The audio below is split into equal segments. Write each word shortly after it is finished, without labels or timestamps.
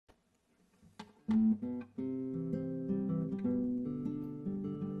Hey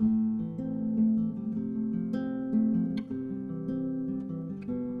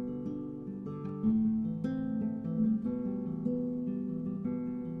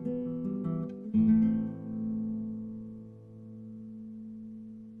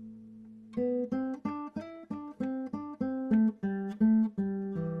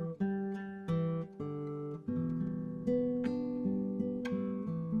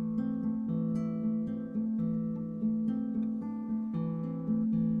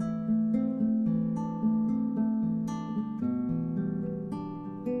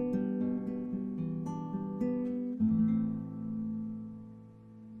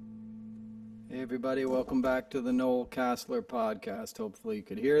everybody, welcome back to the Noel Casler podcast. Hopefully you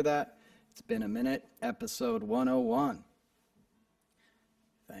could hear that. It's been a minute, episode 101.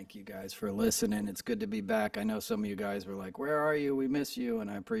 Thank you guys for listening. It's good to be back. I know some of you guys were like, where are you? We miss you, and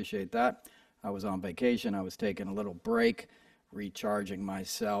I appreciate that. I was on vacation. I was taking a little break, recharging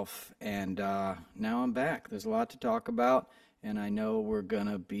myself, and now I'm back. There's a lot to talk about, and I know we're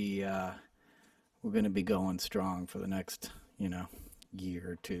gonna be going strong for the next, year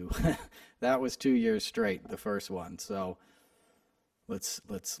or two. That was 2 years straight, the first one. So let's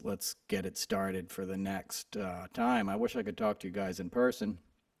get it started for the next time. I wish I could talk to you guys in person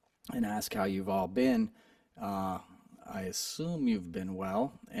and ask how you've all been. I assume you've been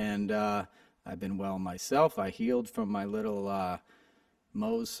well, and I've been well myself. I healed from my little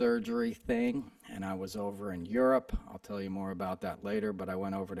Mohs surgery thing, and I was over in Europe. I'll tell you more about that later, but I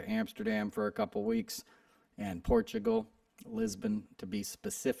went over to Amsterdam for a couple weeks and Portugal, Lisbon to be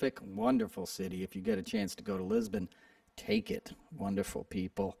specific. Wonderful city. If you get a chance to go to Lisbon, take it. Wonderful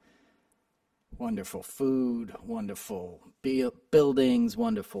people, wonderful food, wonderful buildings,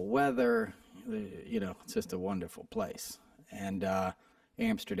 wonderful weather. It's just a wonderful place. And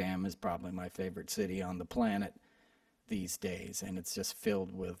Amsterdam is probably my favorite city on the planet these days, and it's just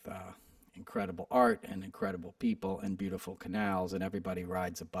filled with incredible art and incredible people and beautiful canals, and everybody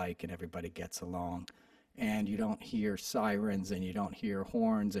rides a bike and everybody gets along. And you don't hear sirens, and you don't hear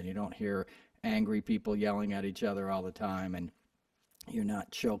horns, and you don't hear angry people yelling at each other all the time, and you're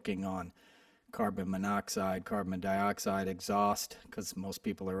not choking on carbon monoxide, carbon dioxide exhaust, because most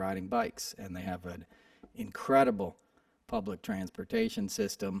people are riding bikes, and they have an incredible public transportation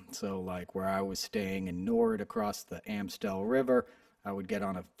system. So like where I was staying in Nord across the Amstel River, I would get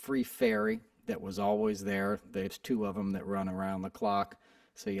on a free ferry that was always there. There's two of them that run around the clock.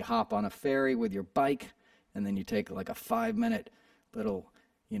 So you hop on a ferry with your bike, and then you take like a 5-minute little,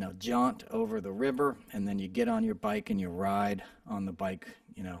 jaunt over the river, and then you get on your bike and you ride on the bike,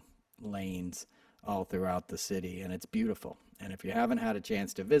 lanes all throughout the city, and it's beautiful. And if you haven't had a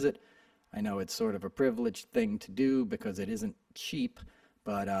chance to visit, I know it's sort of a privileged thing to do because it isn't cheap,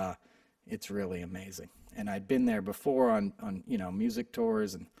 but it's really amazing. And I'd been there before on music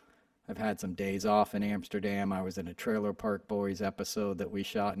tours, and I've had some days off in Amsterdam. I was in a Trailer Park Boys episode that we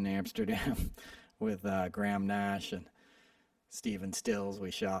shot in Amsterdam with Graham Nash and Stephen Stills. We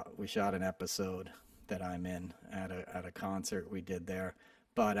shot an episode that I'm in at a concert we did there.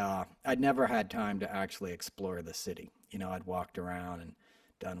 But I'd never had time to actually explore the city. I'd walked around and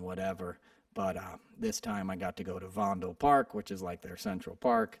done whatever. But this time I got to go to Vondel Park, which is like their Central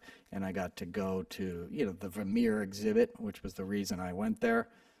Park, and I got to go to the Vermeer exhibit, which was the reason I went there,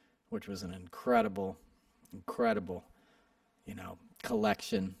 which was an incredible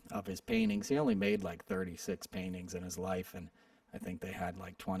collection of his paintings. He only made like 36 paintings in his life, and I think they had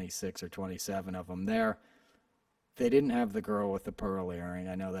like 26 or 27 of them there. They didn't have the girl with the pearl earring.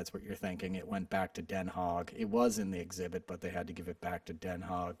 I know that's what you're thinking. It went back to Den Haag. It was in the exhibit, but they had to give it back to Den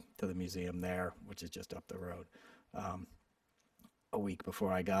Haag, to the museum there, which is just up the road, a week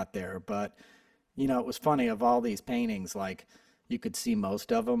before I got there. But, it was funny, of all these paintings, like, you could see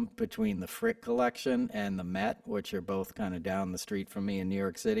most of them between the Frick collection and the Met, which are both kind of down the street from me in New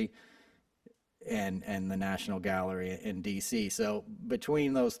York City, and the National Gallery in D.C. So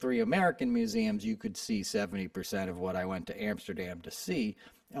between those three American museums, you could see 70% of what I went to Amsterdam to see.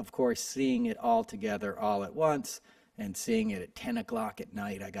 Of course, seeing it all together all at once and seeing it at 10 o'clock at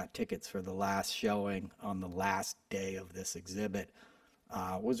night, I got tickets for the last showing on the last day of this exhibit,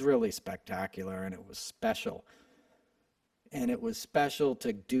 was really spectacular, and it was special. And it was special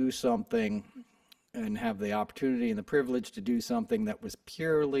to do something and have the opportunity and the privilege to do something that was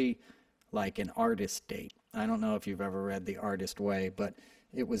purely like an artist date. I don't know if you've ever read The Artist Way, but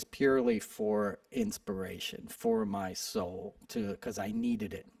it was purely for inspiration, for my soul, because I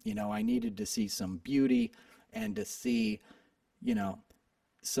needed it. I needed to see some beauty and to see,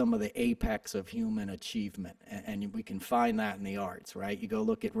 some of the apex of human achievement. And we can find that in the arts, right? You go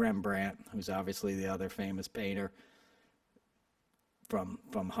look at Rembrandt, who's obviously the other famous painter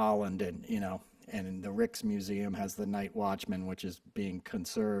from Holland, and and the Rijksmuseum has the Night Watchman, which is being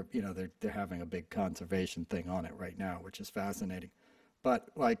conserved. They're having a big conservation thing on it right now, which is fascinating. But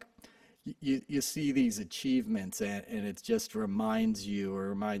like you see these achievements, and it just reminds you, or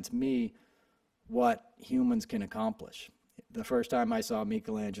reminds me, what humans can accomplish. The first time I saw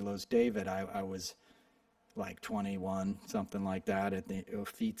Michelangelo's David, I was like 21, something like that, at the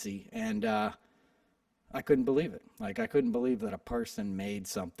Uffizi, and I couldn't believe it. Like, I couldn't believe that a person made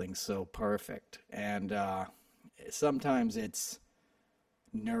something so perfect. And sometimes it's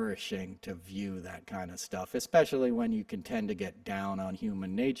nourishing to view that kind of stuff, especially when you can tend to get down on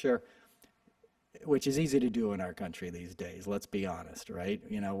human nature, which is easy to do in our country these days. Let's be honest, right?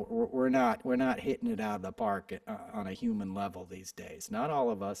 We're not hitting it out of the park on a human level these days. Not all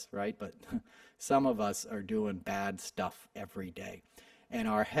of us, right? But some of us are doing bad stuff every day, and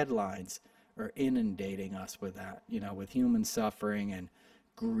our headlines are inundating us with that, with human suffering and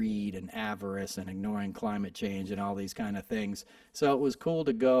greed and avarice and ignoring climate change and all these kind of things. So it was cool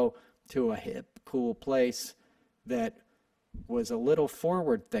to go to a hip, cool place that was a little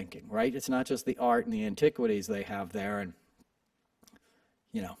forward thinking, right? It's not just the art and the antiquities they have there. And,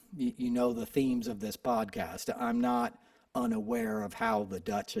 you know the themes of this podcast. I'm not unaware of how the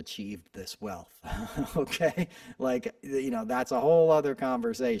Dutch achieved this wealth. Okay? Like, that's a whole other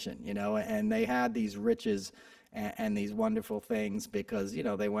conversation, and they had these riches and these wonderful things because,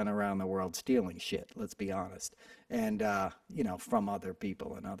 they went around the world stealing shit, let's be honest. And, from other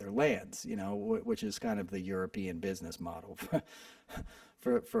people and other lands, which is kind of the European business model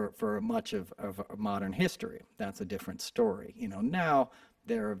for much of modern history. That's a different story. Now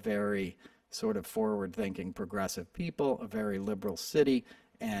they're a very sort of forward-thinking, progressive people, a very liberal city,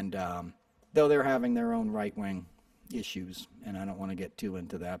 and though they're having their own right-wing issues, and I don't want to get too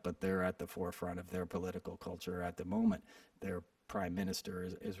into that, but they're at the forefront of their political culture at the moment. Their prime minister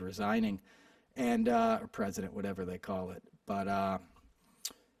is resigning, and or president, whatever they call it, but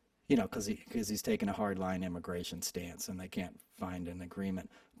because he's taking a hardline immigration stance, and they can't find an agreement.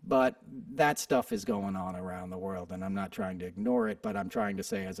 But that stuff is going on around the world, and I'm not trying to ignore it, but I'm trying to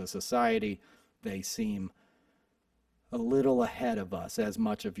say, as a society, they seem a little ahead of us, as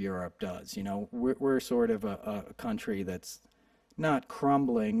much of Europe does. We're sort of a country that's not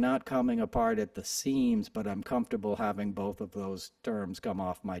crumbling, not coming apart at the seams, but I'm comfortable having both of those terms come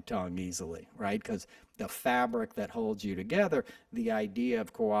off my tongue easily, right? Because the fabric that holds you together, the idea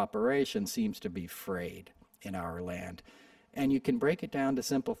of cooperation, seems to be frayed in our land. And you can break it down to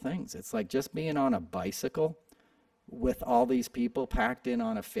simple things. It's like just being on a bicycle with all these people packed in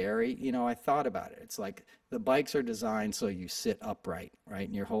on a ferry. I thought about it. It's like the bikes are designed so you sit upright, right?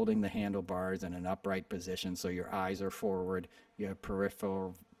 And you're holding the handlebars in an upright position so your eyes are forward, you have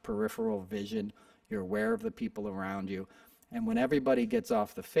peripheral vision, you're aware of the people around you. And when everybody gets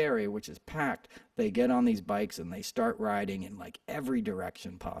off the ferry, which is packed, they get on these bikes and they start riding in like every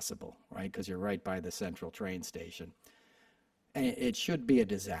direction possible, right? Because you're right by the central train station. And it should be a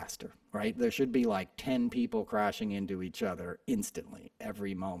disaster, right? There should be like 10 people crashing into each other instantly,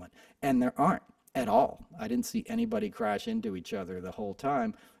 every moment. And there aren't at all. I didn't see anybody crash into each other the whole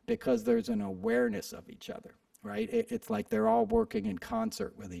time because there's an awareness of each other, right? It's like they're all working in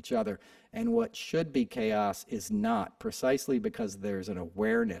concert with each other. And what should be chaos is not, precisely because there's an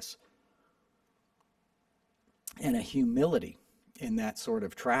awareness and a humility in that sort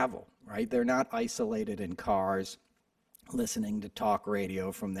of travel, right? They're not isolated in cars, listening to talk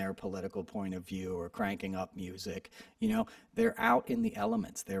radio from their political point of view or cranking up music. They're out in the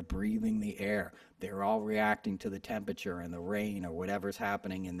elements. They're breathing the air. They're all reacting to the temperature and the rain or whatever's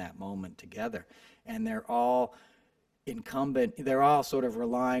happening in that moment together. And they're all they're all sort of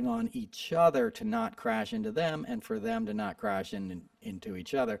relying on each other to not crash into them and for them to not crash into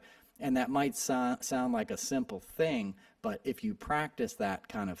each other. And that might sound like a simple thing, but if you practice that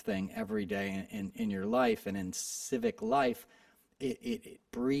kind of thing every day in your life and in civic life, it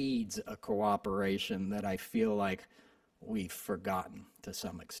breeds a cooperation that I feel like we've forgotten to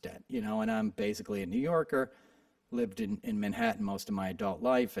some extent. And I'm basically a New Yorker, lived in Manhattan most of my adult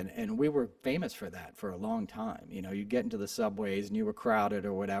life, and we were famous for that for a long time. You get into the subways and you were crowded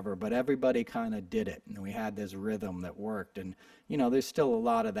or whatever, but everybody kind of did it, and we had this rhythm that worked. And there's still a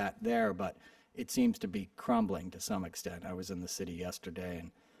lot of that there, but it seems to be crumbling to some extent. I was in the city yesterday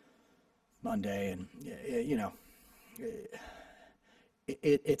and Monday, and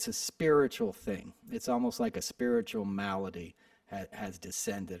it's a spiritual thing. It's almost like a spiritual malady has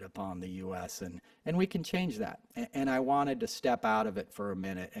descended upon the U.S. And we can change that. And I wanted to step out of it for a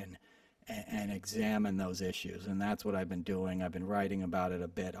minute and examine those issues. And that's what I've been doing. I've been writing about it a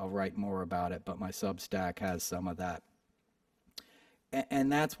bit. I'll write more about it, but my Substack has some of that.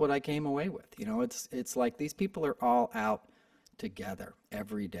 And that's what I came away with. You know, it's like these people are all out together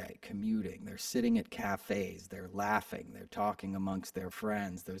every day, commuting. They're sitting at cafes. They're laughing. They're talking amongst their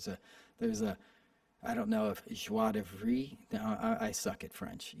friends. There's a I don't know if joie de vivre. No, I suck at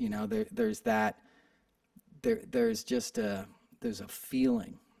French. You know, there's that. There's a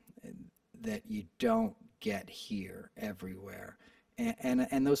feeling that you don't get here everywhere,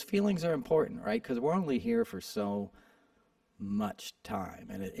 and those feelings are important, right? Because we're only here for so much time,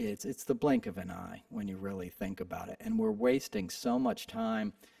 and it's the blink of an eye when you really think about it, and we're wasting so much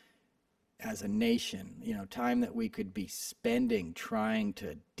time as a nation, you know, time that we could be spending trying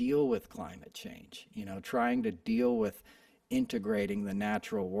to deal with climate change, you know, trying to deal with integrating the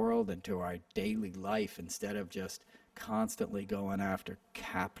natural world into our daily life instead of just constantly going after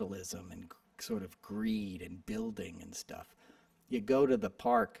capitalism and sort of greed and building and stuff. You go to the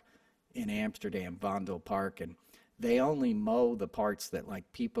park in Amsterdam, Vondel Park, and they only mow the parts that like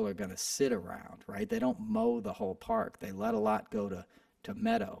people are going to sit around, right? They don't mow the whole park. They let a lot go to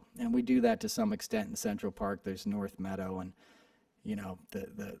meadow, and we do that to some extent in Central Park. There's North Meadow, and you know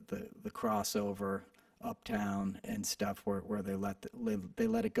the crossover uptown and stuff where they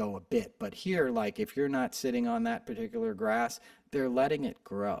let it go a bit. But here, like if you're not sitting on that particular grass, they're letting it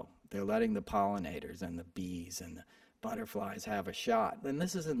grow. They're letting the pollinators and the bees and the butterflies have a shot. And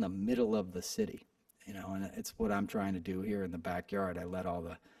this is in the middle of the city, you know, and it's what I'm trying to do here in the backyard. I let all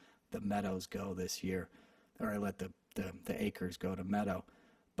the meadows go this year, or I let the acres go to meadow.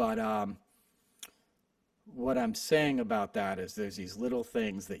 But what I'm saying about that is there's these little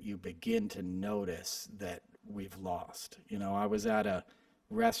things that you begin to notice that we've lost. You know, I was at a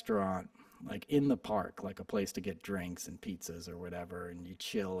restaurant like in the park, like a place to get drinks and pizzas or whatever, and you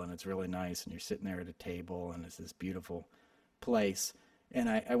chill and it's really nice and you're sitting there at a table and it's this beautiful place. And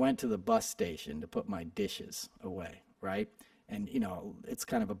I went to the bus station to put my dishes away, right? And you know, it's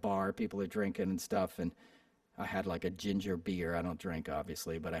kind of a bar, people are drinking and stuff, and I had like a ginger beer. I don't drink,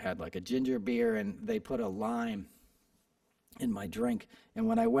 obviously, but I had like a ginger beer, and they put a lime in my drink. And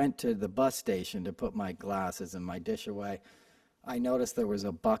when I went to the bus station to put my glasses and my dish away, I noticed there was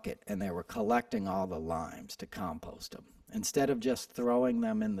a bucket, and they were collecting all the limes to compost them. Instead of just throwing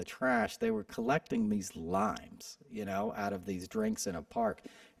them in the trash, they were collecting these limes, you know, out of these drinks in a park.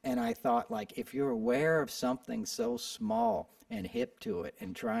 And I thought, like, if you're aware of something so small and hip to it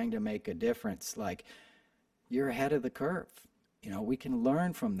and trying to make a difference, like, you're ahead of the curve. You know, we can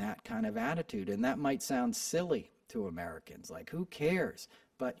learn from that kind of attitude. And that might sound silly to Americans, like, who cares?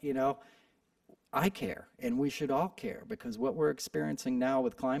 But, you know, I care, and we should all care, because what we're experiencing now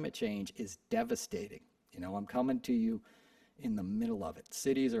with climate change is devastating. You know, I'm coming to you in the middle of it.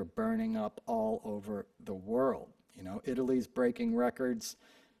 Cities are burning up all over the world. You know, Italy's breaking records.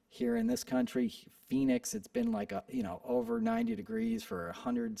 Here in this country, Phoenix, it's been like over 90 degrees for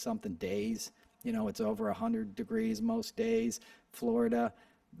 100 something days. You know, it's over 100 degrees most days. Florida,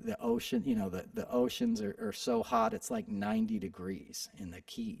 the ocean, you know, the oceans are so hot, it's like 90 degrees in the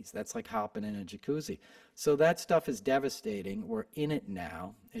Keys. That's like hopping in a jacuzzi. So that stuff is devastating. We're in it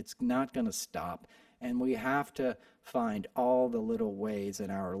now. It's not going to stop. And we have to find all the little ways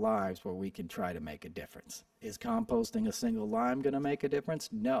in our lives where we can try to make a difference. Is composting a single lime going to make a difference?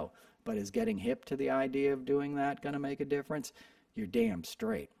 No. But is getting hip to the idea of doing that going to make a difference? You're damn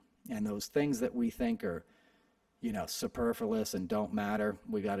straight. And those things that we think are, you know, superfluous and don't matter,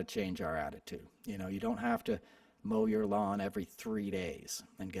 we got to change our attitude. You know, you don't have to mow your lawn every 3 days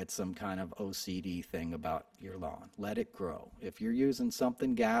and get some kind of OCD thing about your lawn. Let it grow. If you're using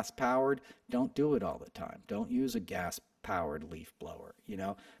something gas-powered, don't do it all the time. Don't use a gas-powered leaf blower, you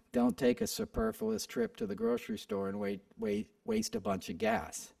know. Don't take a superfluous trip to the grocery store and waste a bunch of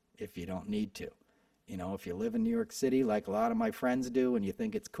gas if you don't need to. You know, if you live in New York City, like a lot of my friends do, and you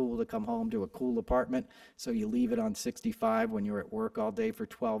think it's cool to come home to a cool apartment, so you leave it on 65 when you're at work all day for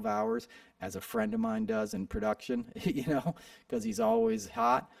 12 hours, as a friend of mine does in production, you know, because he's always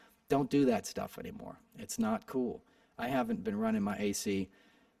hot. Don't do that stuff anymore. It's not cool. I haven't been running my AC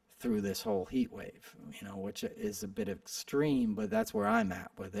through this whole heat wave, you know, which is a bit extreme, but that's where I'm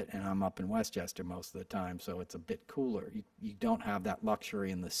at with it, and I'm up in Westchester most of the time, so it's a bit cooler. You don't have that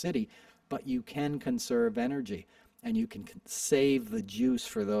luxury in the city, but you can conserve energy, and you can save the juice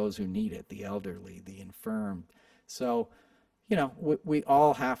for those who need it, the elderly, the infirm. So, you know, we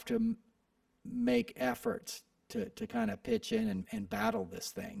all have to make efforts to kind of pitch in and battle this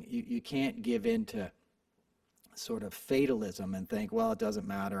thing. You can't give in to sort of fatalism and think, well, it doesn't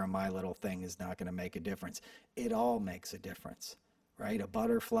matter and my little thing is not going to make a difference. It all makes a difference, right? A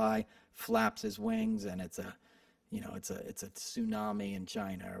butterfly flaps his wings and it's a, it's a tsunami in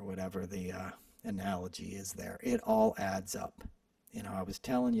China or whatever the analogy is there. It all adds up. I was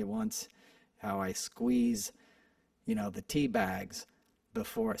telling you once how I squeeze, the tea bags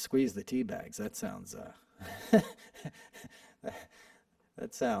before I squeeze the tea bags. That sounds,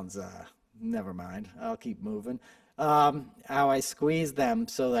 that sounds, never mind. I'll keep moving. How I squeeze them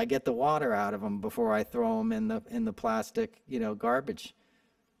so that I get the water out of them before I throw them in the plastic, garbage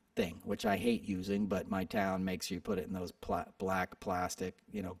thing, which I hate using, but my town makes you put it in those black plastic,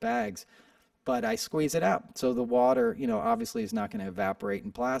 bags. But I squeeze it out. So the water, obviously is not going to evaporate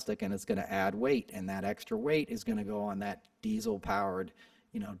in plastic and it's going to add weight. And that extra weight is going to go on that diesel powered,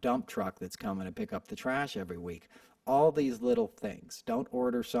 dump truck that's coming to pick up the trash every week. All these little things. Don't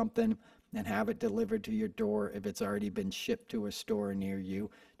order something and have it delivered to your door if it's already been shipped to a store near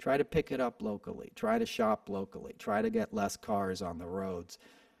you. Try to pick it up locally. Try to shop locally. Try to get less cars on the roads.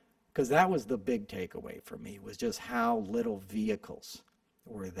 Because that was the big takeaway for me, was just how little vehicles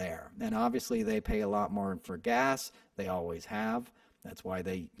were there. And obviously they pay a lot more for gas. They always have. That's why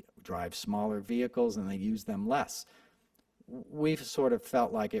they drive smaller vehicles and they use them less. We've sort of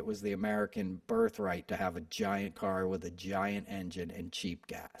felt like it was the American birthright to have a giant car with a giant engine and cheap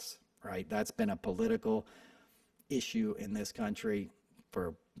gas, right? That's been a political issue in this country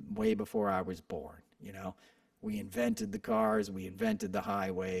for way before I was born. We invented the cars, we invented the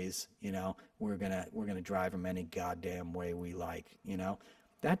highways, we're gonna drive them any goddamn way we like,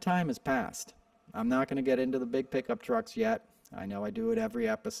 That time has passed. I'm not gonna get into the big pickup trucks yet. I know I do it every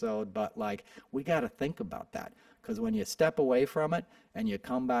episode, but we gotta think about that. Because when you step away from it and you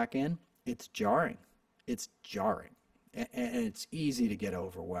come back in, it's jarring. It's jarring. And it's easy to get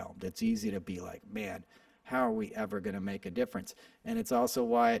overwhelmed. It's easy to be like, man, how are we ever going to make a difference? And it's also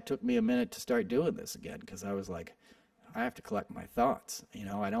why it took me a minute to start doing this again, because I was like, I have to collect my thoughts.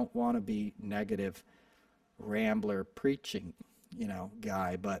 I don't want to be negative rambler preaching,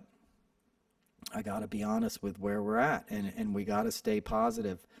 guy, but I got to be honest with where we're at, and we got to stay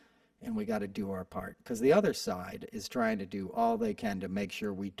positive, and we got to do our part, because the other side is trying to do all they can to make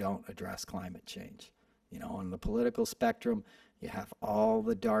sure we don't address climate change. On the political spectrum, you have all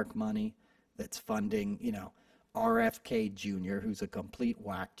the dark money that's funding, RFK Jr., who's a complete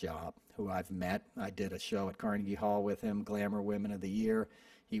whack job, who I've met. I did a show at Carnegie Hall with him, Glamour Women of the Year.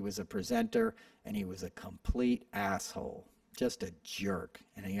 He was a presenter, and he was a complete asshole, just a jerk.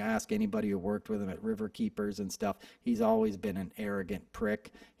 And you ask anybody who worked with him at Riverkeepers and stuff, he's always been an arrogant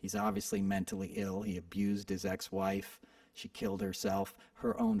prick. He's obviously mentally ill. He abused his ex-wife. She killed herself.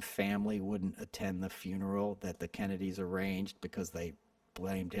 Her own family wouldn't attend the funeral that the Kennedys arranged because they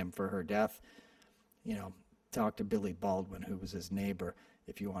blamed him for her death. Talk to Billy Baldwin, who was his neighbor,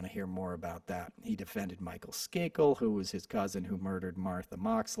 if you want to hear more about that. He defended Michael Skakel, who was his cousin who murdered Martha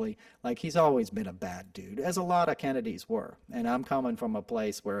Moxley. He's always been a bad dude, as a lot of Kennedys were. And I'm coming from a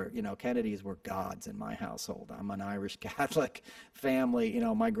place where, Kennedys were gods in my household. I'm an Irish Catholic family.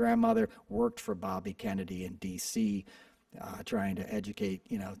 My grandmother worked for Bobby Kennedy in D.C., trying to educate,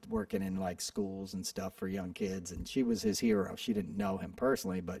 working in schools and stuff for young kids. And she was his hero. She didn't know him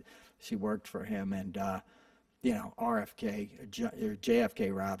personally, but she worked for him. And, RFK, or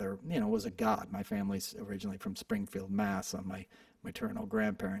JFK rather, was a god. My family's originally from Springfield, Mass. on my maternal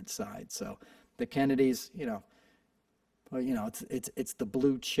grandparents' side. So the Kennedys, it's the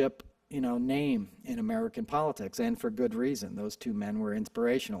blue chip, name in American politics, and for good reason. Those two men were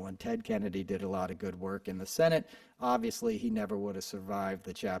inspirational, and Ted Kennedy did a lot of good work in the Senate. Obviously, he never would have survived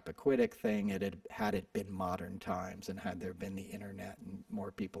the Chappaquiddick thing had it been modern times, and had there been the internet and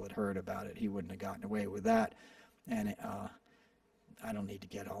more people had heard about it, he wouldn't have gotten away with that. And I don't need to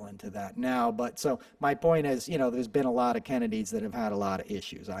get all into that now, but so my point is, there's been a lot of Kennedys that have had a lot of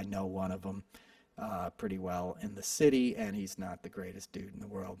issues. I know one of them pretty well in the city, and he's not the greatest dude in the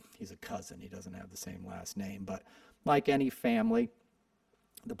world. He's a cousin. He doesn't have the same last name, but like any family,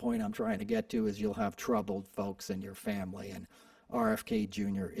 the point I'm trying to get to is you'll have troubled folks in your family, and RFK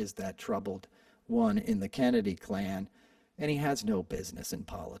Jr. is that troubled one in the Kennedy clan, and he has no business in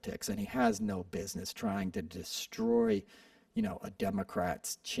politics, and he has no business trying to destroy, a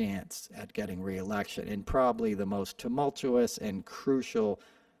Democrat's chance at getting re-election in probably the most tumultuous and crucial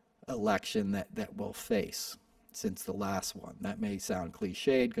election that we'll face since the last one. That may sound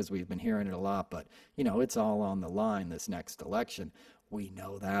cliched because we've been hearing it a lot, but it's all on the line this next election. We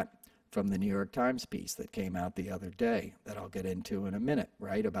know that from the New York Times piece that came out the other day that I'll get into in a minute,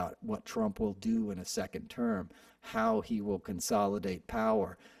 right, about what Trump will do in a second term, how he will consolidate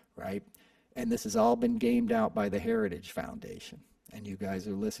power, right? And this has all been gamed out by the Heritage Foundation. And you guys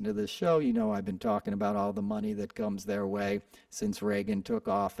who listen to this show, you know I've been talking about all the money that comes their way since Reagan took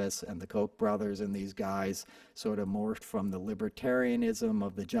office, and the Koch brothers and these guys sort of morphed from the libertarianism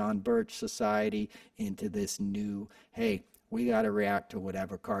of the John Birch Society into this new, hey, we got to react to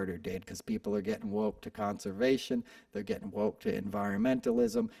whatever Carter did, because people are getting woke to conservation, they're getting woke to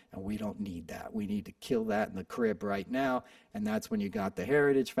environmentalism, and we don't need that. We need to kill that in the crib right now. And that's when you got the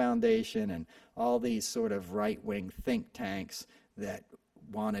Heritage Foundation and all these sort of right-wing think tanks that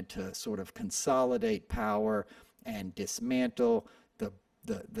wanted to sort of consolidate power and dismantle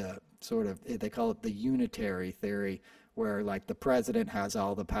the sort of, they call it the unitary theory, where like the president has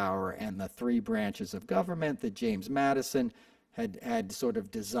all the power, and the three branches of government that James Madison had sort of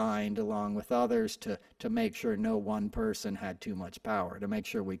designed along with others to make sure no one person had too much power, to make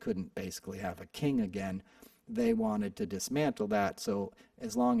sure we couldn't basically have a king again. They wanted to dismantle that, so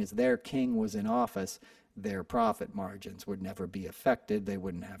as long as their king was in office, their profit margins would never be affected. They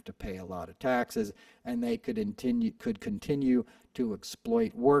wouldn't have to pay a lot of taxes, and they could continue to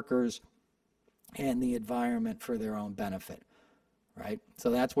exploit workers and the environment for their own benefit, right? So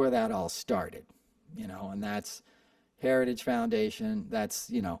that's where that all started, you know, and that's Heritage Foundation, that's,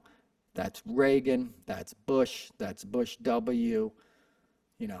 you know, that's Reagan, that's Bush W,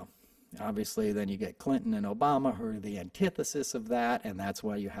 you know. Obviously, then you get Clinton and Obama, who are the antithesis of that, and that's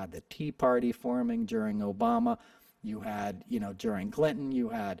why you had the Tea Party forming during Obama. You had, you know, during Clinton, you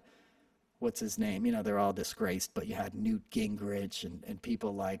had, what's his name? You know, they're all disgraced, but you had Newt Gingrich and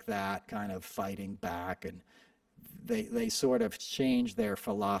people like that kind of fighting back, and they sort of changed their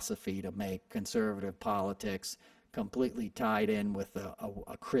philosophy to make conservative politics completely tied in with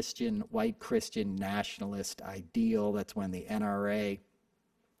a Christian, white Christian nationalist ideal. That's when the NRA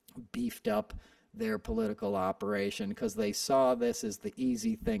beefed up their political operation, because they saw this as the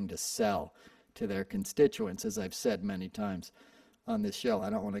easy thing to sell to their constituents, as I've said many times on this show. I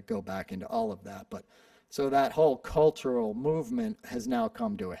don't want to go back into all of that, but so that whole cultural movement has now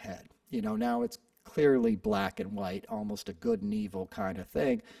come to a head. You know, now it's clearly black and white, almost a good and evil kind of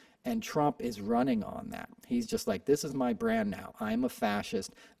thing. And Trump is running on that. He's just like, this is my brand now. I'm a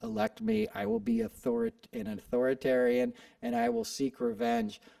fascist. Elect me. I will be an authoritarian, and I will seek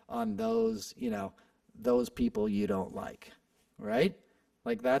revenge on those, you know, those people you don't like, right?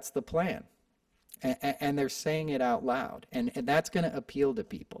 Like, that's the plan. And they're saying it out loud. And that's going to appeal to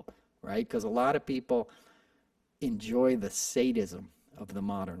people, right? Because a lot of people enjoy the sadism of the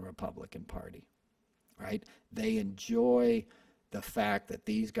modern Republican Party, right? They enjoy the fact that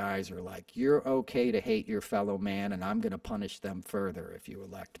these guys are like, you're okay to hate your fellow man, and I'm going to punish them further if you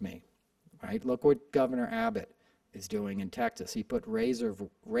elect me, right? Look what Governor Abbott is doing in Texas. He put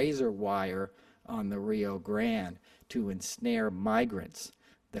razor wire on the Rio Grande to ensnare migrants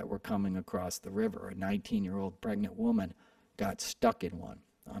that were coming across the river. A 19-year-old pregnant woman got stuck in one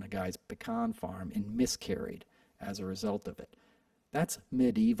on a guy's pecan farm and miscarried as a result of it. That's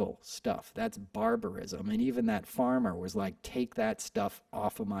medieval stuff. That's barbarism. And even that farmer was like, take that stuff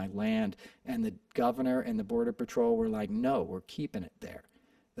off of my land. And the governor and the Border Patrol were like, no, we're keeping it there.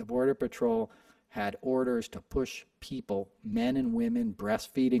 The Border Patrol had orders to push people, men and women,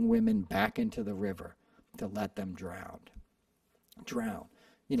 breastfeeding women, back into the river to let them drown.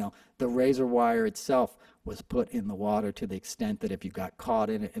 You know, the razor wire itself was put in the water to the extent that if you got caught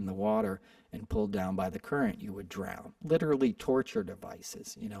in it in the water and pulled down by the current, you would drown. Literally torture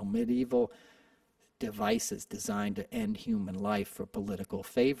devices, you know, medieval devices designed to end human life for political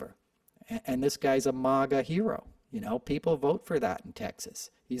favor. And this guy's a MAGA hero. You know, people vote for that in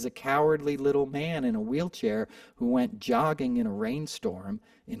Texas. He's a cowardly little man in a wheelchair who went jogging in a rainstorm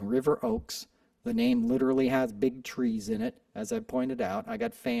in River Oaks. The name literally has big trees in it, as I pointed out. I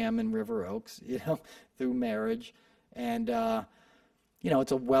got fam in River Oaks, you know, through marriage. And, you know,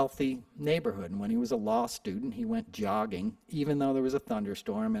 it's a wealthy neighborhood. And when he was a law student, he went jogging, even though there was a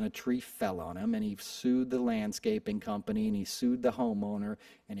thunderstorm and a tree fell on him. And he sued the landscaping company, and he sued the homeowner,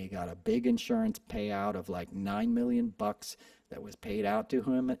 and he got a big insurance payout of like $9 million that was paid out to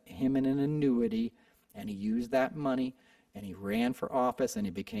him in an annuity. And he used that money, and he ran for office, and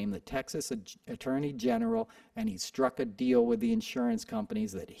he became the Texas Attorney General, and he struck a deal with the insurance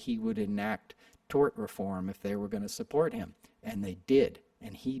companies that he would enact tort reform if they were going to support him. And they did,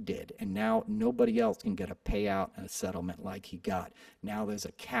 and he did. And now nobody else can get a payout and a settlement like he got. Now there's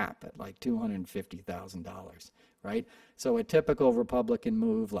a cap at like $250,000, right? So a typical Republican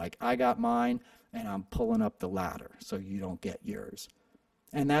move, like, I got mine, and I'm pulling up the ladder so you don't get yours.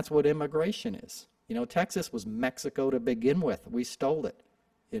 And that's what immigration is. You know, Texas was Mexico to begin with. We stole it,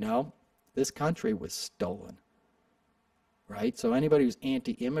 you know. This country was stolen, right? So anybody who's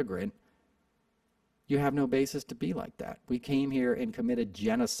anti-immigrant You have no basis to be like that. We came here and committed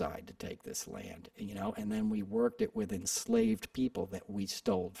genocide to take this land, and then we worked it with enslaved people that we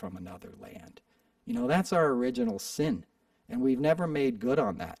stole from another land. That's our original sin, and we've never made good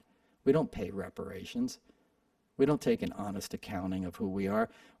on that. We don't pay reparations. We don't take an honest accounting of who we are.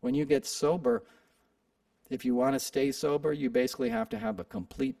 When you get sober, if you want to stay sober, you basically have to have a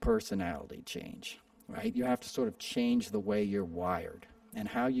complete personality change, right? You have to sort of change the way you're wired. And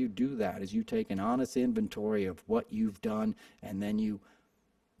how you do that is you take an honest inventory of what you've done, and then you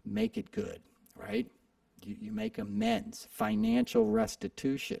make it good, right? You make amends, financial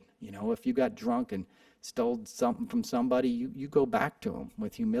restitution. If you got drunk and stole something from somebody, you go back to them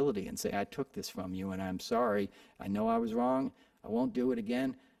with humility and say, I took this from you and I'm sorry. I know I was wrong. I won't do it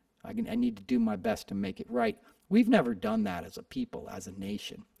again. I need to do my best to make it right. We've never done that as a people, as a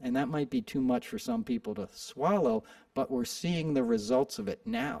nation. And that might be too much for some people to swallow, but we're seeing the results of it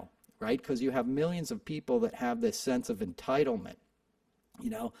now, right? Because you have millions of people that have this sense of entitlement.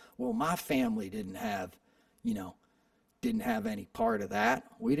 Well, my family didn't have any part of that.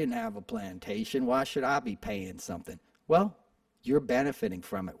 We didn't have a plantation. Why should I be paying something? Well, you're benefiting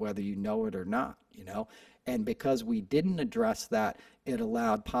from it, whether you know it or not, And because we didn't address that, it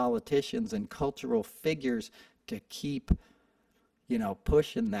allowed politicians and cultural figures to keep,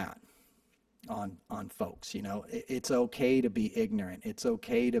 pushing that on folks. It's okay to be ignorant. It's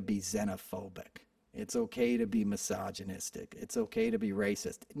okay to be xenophobic. It's okay to be misogynistic. It's okay to be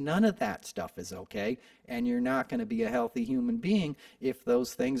racist. None of that stuff is okay, and you're not going to be a healthy human being if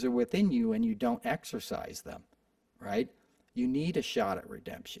those things are within you and you don't exercise them, right? You need a shot at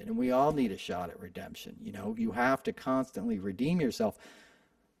redemption, and we all need a shot at redemption. You have to constantly redeem yourself.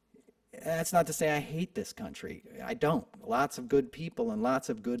 That's not to say I hate this country. I don't. Lots of good people and lots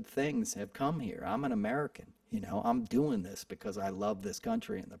of good things have come here. I'm an American. I'm doing this because I love this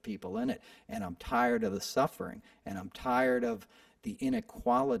country and the people in it, and I'm tired of the suffering, and I'm tired of the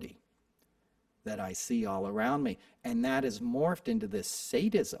inequality that I see all around me, and that is morphed into this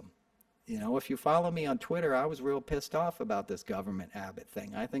sadism. If you follow me on Twitter, I was real pissed off about this government Abbott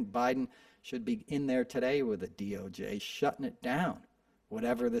thing. I think Biden should be in there today with the DOJ, shutting it down,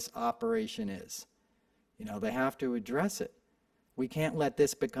 whatever this operation is. They have to address it. We can't let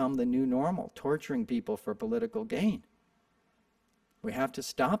this become the new normal, torturing people for political gain. We have to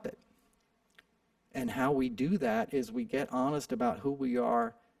stop it. And how we do that is we get honest about who we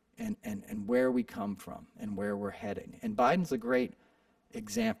are and where we come from and where we're heading. And Biden's a great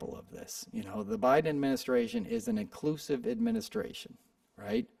example of this. The Biden administration is an inclusive administration,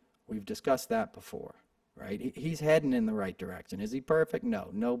 right? We've discussed that before, right? He's heading in the right direction. Is he perfect? No,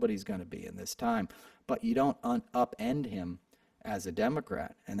 nobody's going to be in this time. But you don't upend him as a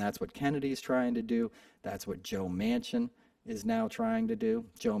Democrat, and that's what Kennedy's trying to do. That's what Joe Manchin is now trying to do.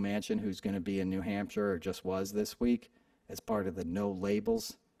 Joe Manchin, who's going to be in New Hampshire, or just was this week, as part of the No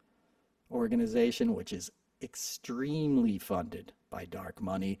Labels organization, which is extremely funded by dark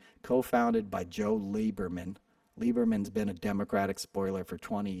money, co-founded by Joe Lieberman. Lieberman's been a Democratic spoiler for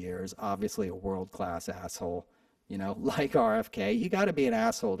 20 years, obviously a world-class asshole, like RFK. You got to be an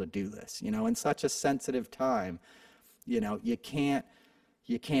asshole to do this, in such a sensitive time. You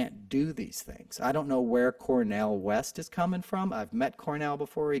can't do these things. I don't know where Cornel West is coming from. I've met Cornel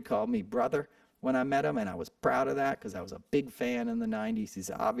before. He called me brother when I met him, and I was proud of that because I was a big fan in the 90s.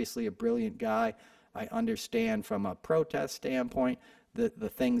 He's obviously a brilliant guy. I understand from a protest standpoint the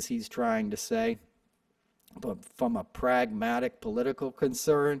things he's trying to say. But from a pragmatic political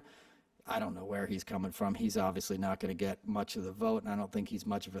concern, I don't know where he's coming from. He's obviously not going to get much of the vote, and I don't think he's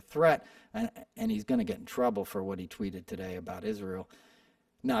much of a threat. And he's going to get in trouble for what he tweeted today about Israel.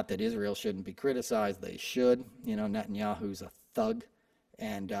 Not that Israel shouldn't be criticized. They should. Netanyahu's a thug,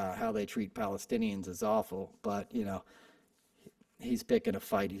 and how they treat Palestinians is awful. But, he's picking a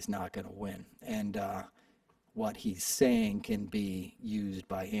fight he's not going to win. And what he's saying can be used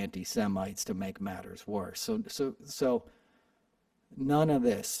by anti-Semites to make matters worse. So none of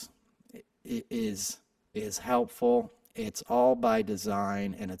this is helpful. It's all by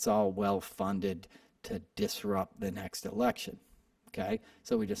design, and it's all well funded to disrupt the next election. Okay,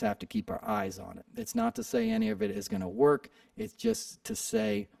 so we just have to keep our eyes on it. It's not to say any of it is going to work. It's just to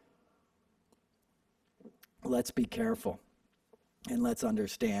say, let's be careful, and let's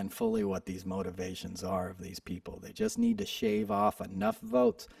understand fully what these motivations are of these people. They just need to shave off enough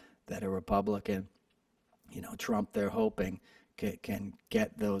votes that a Republican, Trump, they're hoping, can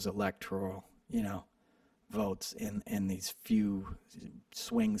get those electoral, votes in these few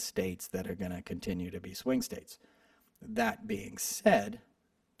swing states that are going to continue to be swing states. That being said,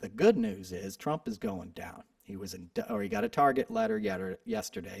 the good news is Trump is going down. He got a target letter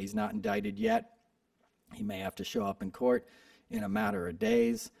yesterday. He's not indicted yet. He may have to show up in court in a matter of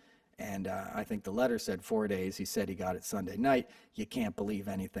days. And I think the letter said 4 days. He said he got it Sunday night. You can't believe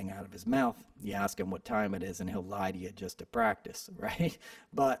anything out of his mouth. You ask him what time it is, and he'll lie to you just to practice, right?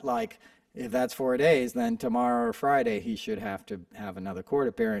 But like, if that's 4 days, then tomorrow or Friday he should have to have another court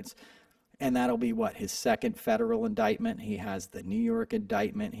appearance. And that'll be what, his second federal indictment. He has the New York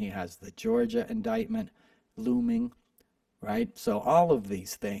indictment. He has the Georgia indictment looming, right? So all of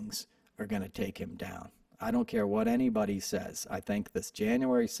these things are going to take him down. I don't care what anybody says. I think this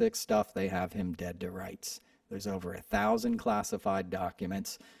January 6th stuff, they have him dead to rights. There's over 1,000 classified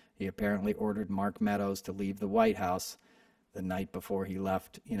documents. He apparently ordered Mark Meadows to leave the White House the night before he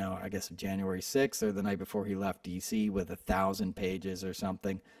left, I guess January 6th, or the night before he left D.C. with 1,000 pages or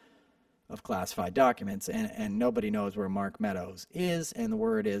something of classified documents. And nobody knows where Mark Meadows is, and the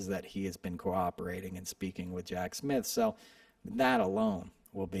word is that he has been cooperating and speaking with Jack Smith. So that alone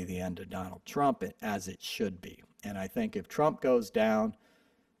will be the end of Donald Trump, as it should be. And I think if Trump goes down,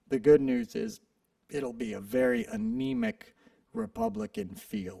 the good news is it'll be a very anemic Republican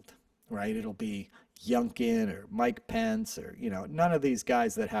field, right? It'll be Youngkin or Mike Pence or, none of these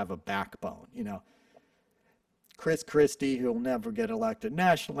guys that have a backbone. Chris Christie, who'll never get elected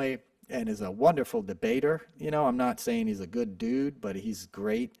nationally and is a wonderful debater. I'm not saying he's a good dude, but he's a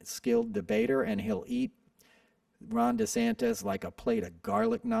great, skilled debater, and he'll eat Ron DeSantis like a plate of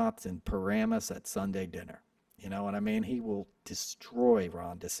garlic knots and Paramus at Sunday dinner. You know what I mean? He will destroy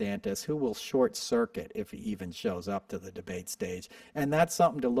Ron DeSantis, who will short circuit if he even shows up to the debate stage. And that's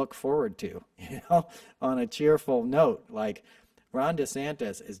something to look forward to, on a cheerful note. Like, Ron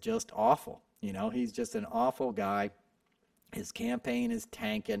DeSantis is just awful. He's just an awful guy. His campaign is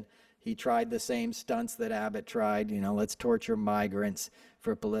tanking. He tried the same stunts that Abbott tried, let's torture migrants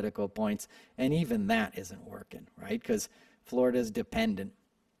for political points. And even that isn't working, right? Because Florida's dependent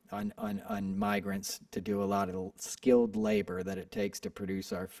on migrants to do a lot of the skilled labor that it takes to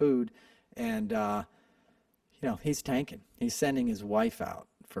produce our food. And, he's tanking. He's sending his wife out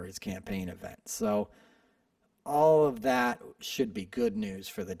for his campaign event. So all of that should be good news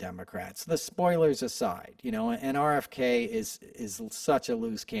for the Democrats. The spoilers aside, and RFK is such a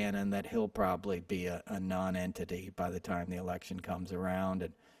loose cannon that he'll probably be a non-entity by the time the election comes around.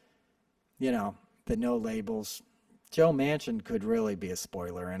 And, the no labels. Joe Manchin could really be a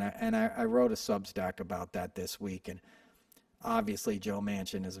spoiler, and I wrote a Substack about that this week. And obviously Joe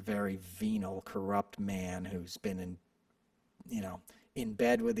Manchin is a very venal, corrupt man who's been in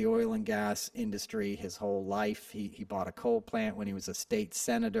bed with the oil and gas industry his whole life. He bought a coal plant when he was a state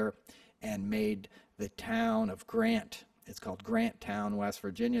senator and made the town of Grant, it's called Grant Town, West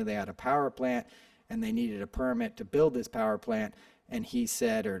Virginia. They had a power plant and they needed a permit to build this power plant, and he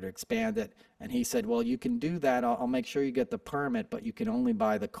said, or to expand it, and he said, well, you can do that, I'll make sure you get the permit, but you can only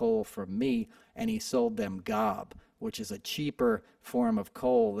buy the coal from me. And he sold them gob, which is a cheaper form of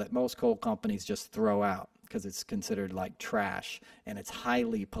coal that most coal companies just throw out because it's considered like trash and it's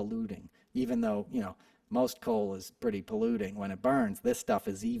highly polluting. Even though, most coal is pretty polluting when it burns, this stuff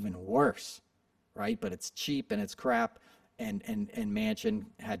is even worse, right? But it's cheap and it's crap, and Manchin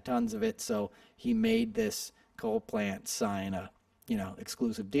had tons of it, so he made this coal plant sign a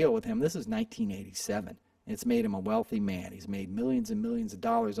exclusive deal with him. This is 1987. It's made him a wealthy man. He's made millions and millions of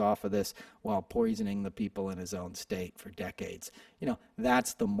dollars off of this while poisoning the people in his own state for decades.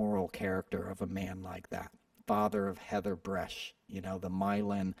 That's the moral character of a man like that. Father of Heather Bresch, the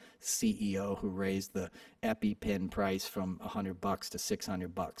Mylan CEO who raised the EpiPen price from $100 to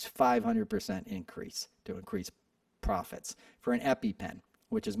 $600, 500% increase to increase profits for an EpiPen,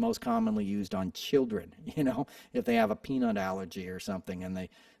 which is most commonly used on children. If they have a peanut allergy or something and they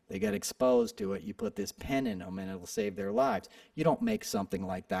get exposed to it, you put this pen in them and it'll save their lives. You don't make something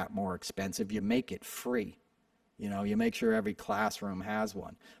like that more expensive. You make it free. You make sure every classroom has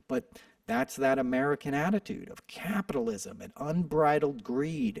one. But that's that American attitude of capitalism and unbridled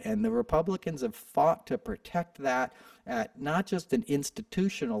greed. And the Republicans have fought to protect that at not just an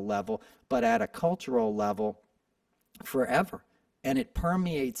institutional level, but at a cultural level forever. And it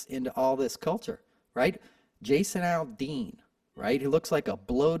permeates into all this culture, right? Jason Aldean, right? He looks like a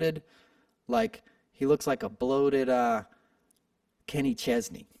bloated Kenny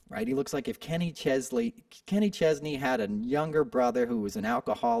Chesney, right? He looks like if Kenny Chesney had a younger brother who was an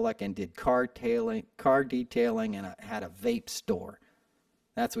alcoholic and did car detailing and had a vape store.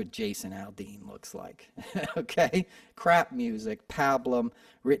 That's what Jason Aldean looks like. Okay? Crap music, pablum,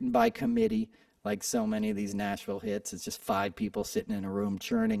 written by committee, like so many of these Nashville hits. It's just 5 people sitting in a room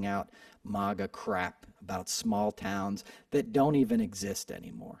churning out MAGA crap about small towns that don't even exist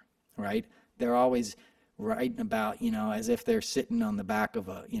anymore, right? They're always writing about, as if they're sitting on the back of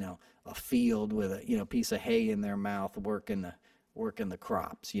a field with a, piece of hay in their mouth working the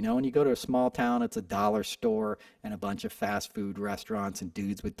crops. When you go to a small town, it's a dollar store and a bunch of fast food restaurants and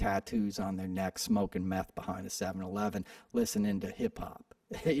dudes with tattoos on their necks smoking meth behind a 7-Eleven listening to hip hop.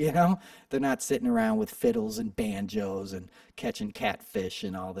 They're not sitting around with fiddles and banjos and catching catfish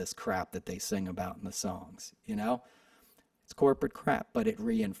and all this crap that they sing about in the songs. It's corporate crap, but it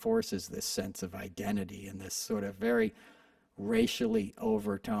reinforces this sense of identity and this sort of very racially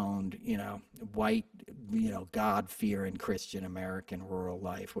overtoned, white, God-fearing Christian American rural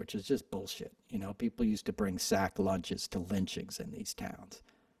life, which is just bullshit. People used to bring sack lunches to lynchings in these towns,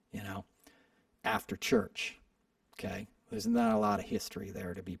 after church, okay? There's not a lot of history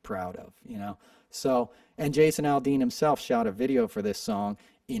there to be proud of, So, and Jason Aldean himself shot a video for this song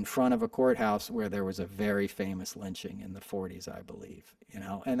in front of a courthouse where there was a very famous lynching in the 40s, I believe,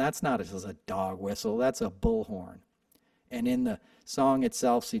 And that's not just a dog whistle, that's a bullhorn. And in the song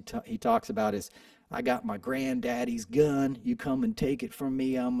itself, he talks about I got my granddaddy's gun, you come and take it from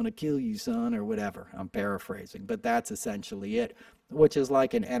me, I'm going to kill you, son, or whatever. I'm paraphrasing, but that's essentially it, which is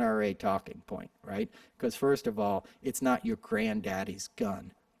like an NRA talking point, right? Because first of all, it's not your granddaddy's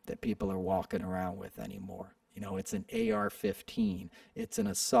gun that people are walking around with anymore. It's an AR-15. It's an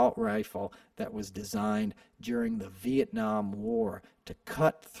assault rifle that was designed during the Vietnam War to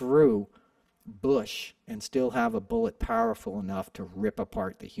cut through bush and still have a bullet powerful enough to rip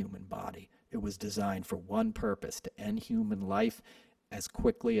apart the human body. It was designed for one purpose, to end human life as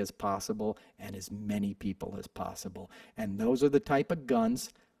quickly as possible and as many people as possible. And those are the type of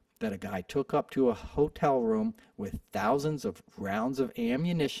guns that a guy took up to a hotel room with thousands of rounds of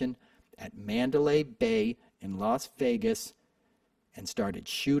ammunition at Mandalay Bay in Las Vegas and started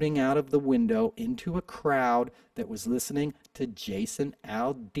shooting out of the window into a crowd that was listening to Jason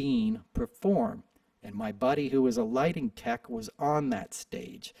Aldean perform. And my buddy, who was a lighting tech, was on that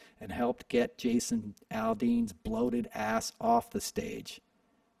stage and helped get Jason Aldean's bloated ass off the stage,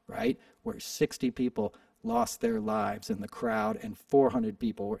 right? Where 60 people lost their lives in the crowd and 400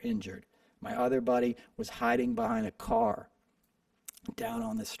 people were injured. My other buddy was hiding behind a car down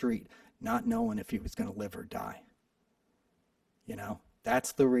on the street, not knowing if he was going to live or die.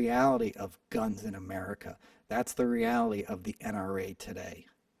 That's the reality of guns in America. That's the reality of the NRA today.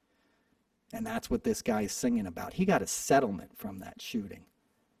 And that's what this guy's singing about. He got a settlement from that shooting,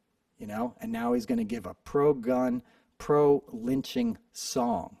 and now he's going to give a pro-gun, pro-lynching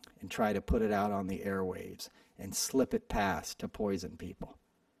song and try to put it out on the airwaves and slip it past to poison people,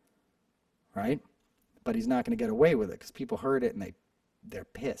 right? But he's not going to get away with it because people heard it and they're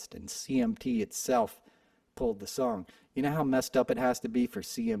pissed. And CMT itself pulled the song. You know how messed up it has to be for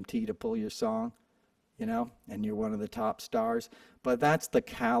CMT to pull your song, and you're one of the top stars? But that's the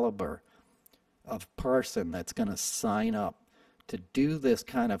caliber of person that's going to sign up to do this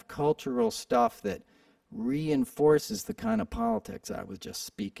kind of cultural stuff that reinforces the kind of politics I was just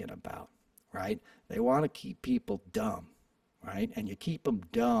speaking about, right? They want to keep people dumb, right? And you keep them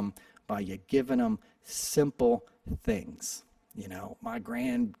dumb by you giving them simple things. My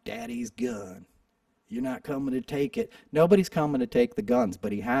granddaddy's gun. You're not coming to take it. Nobody's coming to take the guns,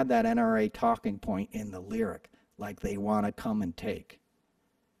 but he had that NRA talking point in the lyric, like they want to come and take.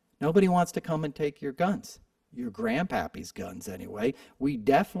 Nobody wants to come and take your guns. Your grandpappy's guns, anyway. We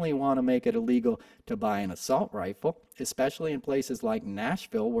definitely want to make it illegal to buy an assault rifle, especially in places like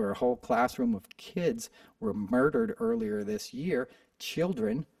Nashville, where a whole classroom of kids were murdered earlier this year.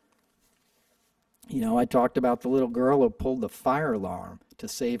 Children. I talked about the little girl who pulled the fire alarm to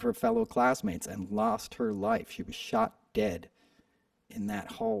save her fellow classmates and lost her life. She was shot dead in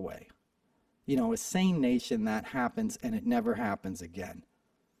that hallway. A sane nation, that happens and it never happens again.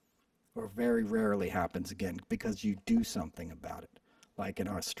 Or very rarely happens again because you do something about it, like in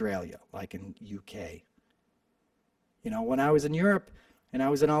Australia, like in UK. When I was in Europe and I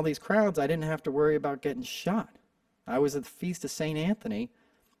was in all these crowds, I didn't have to worry about getting shot. I was at the Feast of St. Anthony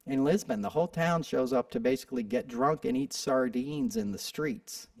in Lisbon. The whole town shows up to basically get drunk and eat sardines in the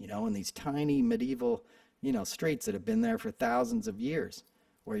streets, in these tiny medieval, streets that have been there for thousands of years,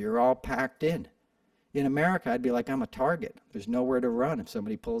 where you're all packed in. In America, I'd be like, I'm a target. There's nowhere to run if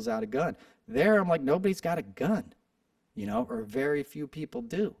somebody pulls out a gun. There, I'm like, nobody's got a gun, or very few people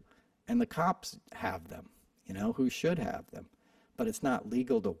do. And the cops have them, who should have them. But it's not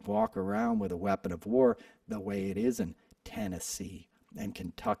legal to walk around with a weapon of war the way it is in Tennessee and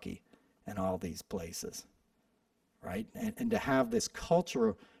Kentucky and all these places, right? And to have this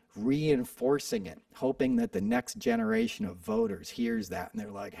culture reinforcing it, hoping that the next generation of voters hears that and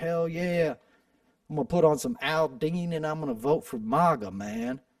they're like, hell yeah, I'm going to put on some Aldean and I'm going to vote for MAGA,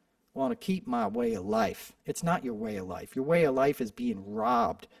 man. want to keep my way of life. It's not your way of life. Your way of life is being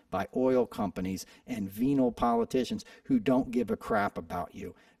robbed by oil companies and venal politicians who don't give a crap about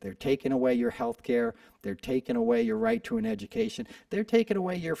you. They're taking away your health care. They're taking away your right to an education. They're taking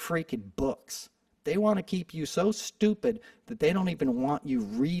away your freaking books. They want to keep you so stupid that they don't even want you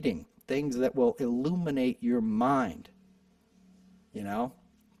reading things that will illuminate your mind. You know,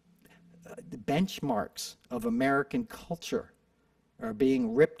 the benchmarks of American culture are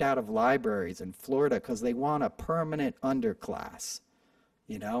being ripped out of libraries in Florida because they want a permanent underclass.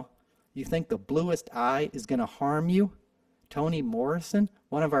 You know, you think the bluest eye is going to harm you? Toni Morrison,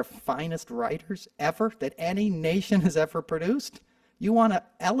 one of our finest writers ever that any nation has ever produced. You want to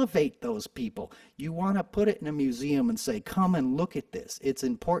elevate those people. You want to put it in a museum and say, come and look at this. It's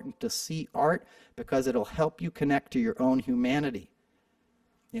important to see art because it'll help you connect to your own humanity.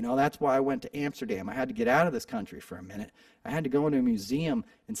 You know, that's why I went to Amsterdam. I had to get out of this country for a minute. I had to go into a museum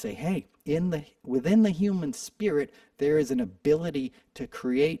and say, hey, within the human spirit, there is an ability to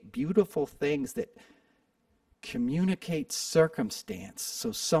create beautiful things that communicate circumstance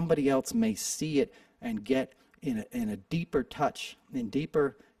so somebody else may see it and get in a deeper touch, in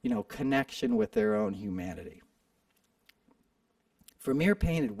deeper, connection with their own humanity. Vermeer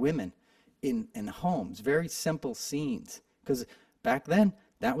painted women in homes, very simple scenes, because back then,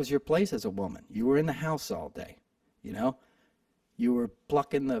 that was your place as a woman. You were in the house all day, you know. You were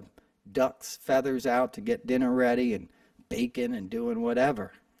plucking the duck's feathers out to get dinner ready and baking and doing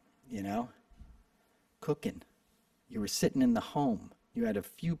whatever, you know. Cooking. You were sitting in the home. You had a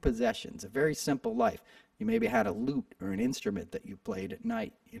few possessions, a very simple life. You maybe had a lute or an instrument that you played at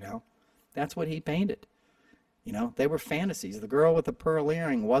night, you know. That's what he painted. You know, they were fantasies. The girl with the pearl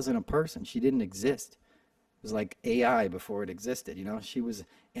earring wasn't a person. She didn't exist. It was like AI before it existed, you know. She was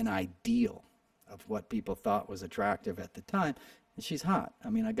an ideal of what people thought was attractive at the time. And she's hot.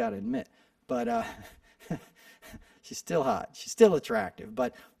 I mean, I got to admit. But she's still hot. She's still attractive.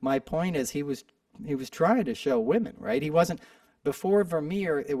 But my point is he was trying to show women, right? He wasn't, before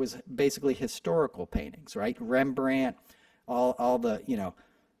Vermeer, it was basically historical paintings, right? Rembrandt, all the,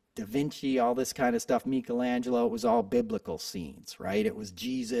 Da Vinci, all this kind of stuff, Michelangelo, it was all biblical scenes, right? It was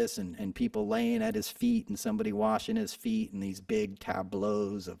Jesus and people laying at his feet and somebody washing his feet and these big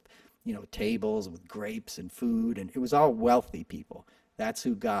tableaus of, tables with grapes and food. And it was all wealthy people. That's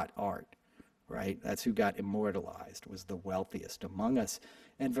who got art, right? That's who got immortalized, was the wealthiest among us.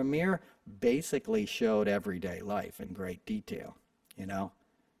 And Vermeer basically showed everyday life in great detail,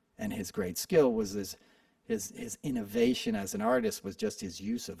 and his great skill was his innovation as an artist was just his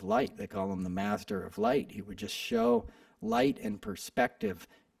use of light. They call him the master of light. He would just show light and perspective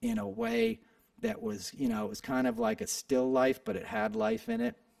in a way that was, it was kind of like a still life, but it had life in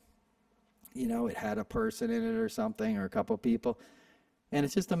it. It had a person in it or something, or a couple people. And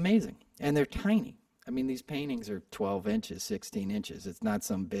it's just amazing. And they're tiny. I mean, these paintings are 12 inches, 16 inches. It's not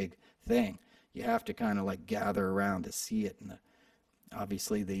some big thing. You have to kind of like gather around to see it. And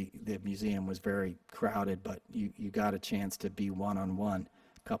obviously the museum was very crowded, but you got a chance to be one-on-one,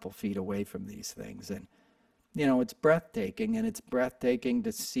 a couple feet away from these things. And, it's breathtaking, and it's breathtaking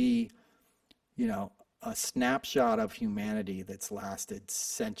to see, a snapshot of humanity that's lasted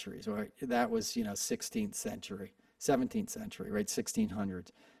centuries. Right? That was, 16th century, 17th century, right, 1600s.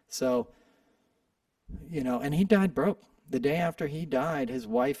 So, and he died broke. The day after he died, his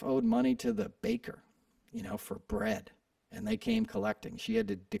wife owed money to the baker, for bread. And they came collecting. She had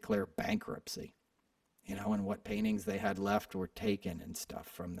to declare bankruptcy, and what paintings they had left were taken and stuff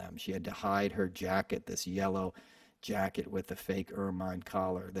from them. She had to hide her jacket, this yellow jacket with the fake ermine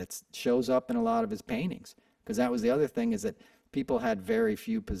collar that shows up in a lot of his paintings. Because that was the other thing, is that people had very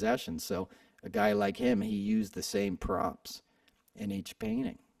few possessions. So a guy like him, he used the same props in each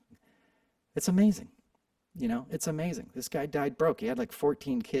painting. It's amazing. It's amazing. This guy died broke. He had like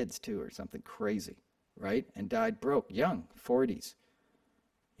 14 kids too, or something crazy. Right? And died broke, young, 40s,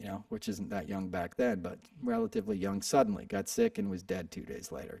 which isn't that young back then, but relatively young suddenly. Got sick and was dead 2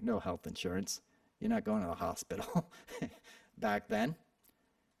 days later. No health insurance. You're not going to the hospital back then.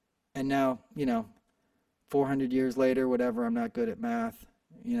 And now, 400 years later, whatever, I'm not good at math,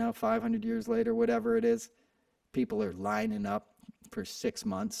 500 years later, whatever it is, people are lining up for 6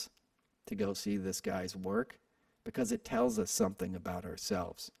 months to go see this guy's work because it tells us something about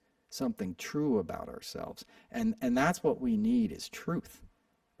ourselves. Something true about ourselves. And that's what we need, is truth,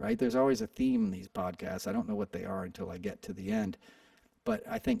 right? There's always a theme in these podcasts. I don't know what they are until I get to the end. But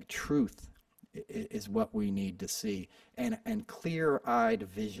I think truth is what we need to see. And clear-eyed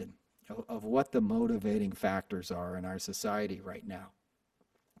vision of what the motivating factors are in our society right now.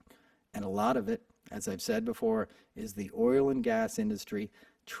 And a lot of it, as I've said before, is the oil and gas industry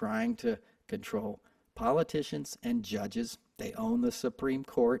trying to control politicians and judges. They own the Supreme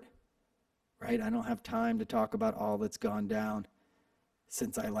Court, right? I don't have time to talk about all that's gone down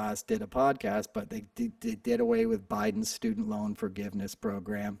since I last did a podcast, but they did away with Biden's student loan forgiveness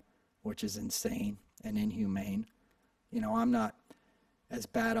program, which is insane and inhumane. I'm not as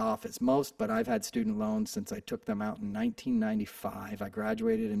bad off as most, but I've had student loans since I took them out in 1995. I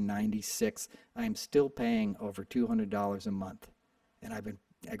graduated in 96. I am still paying over $200 a month, and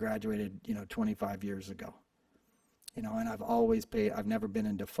I graduated 25 years ago. And I've always paid. I've never been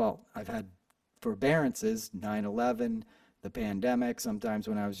in default. I've had forbearances, 9/11, the pandemic. Sometimes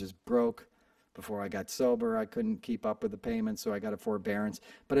when I was just broke, before I got sober, I couldn't keep up with the payments, so I got a forbearance.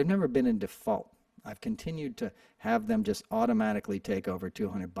 But I've never been in default. I've continued to have them just automatically take over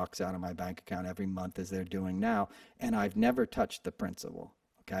 $200 out of my bank account every month as they're doing now, and I've never touched the principal,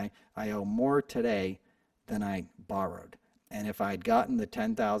 okay? I owe more today than I borrowed. And if I'd gotten the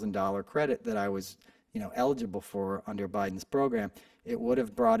 $10,000 credit that I was, eligible for under Biden's program, it would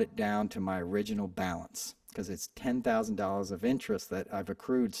have brought it down to my original balance, because it's $10,000 of interest that I've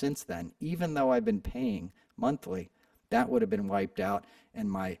accrued since then. Even though I've been paying monthly, that would have been wiped out,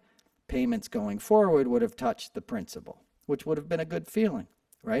 and my payments going forward would have touched the principal, which would have been a good feeling,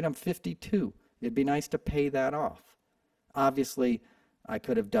 right? I'm 52. It'd be nice to pay that off. Obviously, I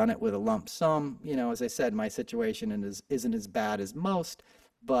could have done it with a lump sum. As I said, my situation isn't as bad as most,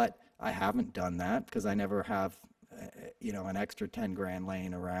 but I haven't done that because I never have, an extra 10 grand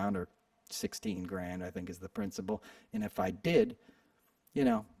laying around, or 16 grand, I think is the principal. And if I did,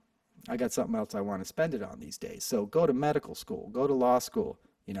 I got something else I want to spend it on these days. So go to medical school, go to law school,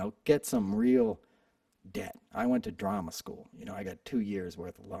 get some real debt. I went to drama school. I got 2 years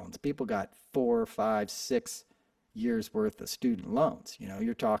worth of loans. People got 4, 5, 6 years worth of student loans.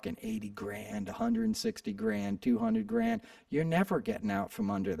 You're talking 80 grand, 160 grand, 200 grand. You're never getting out from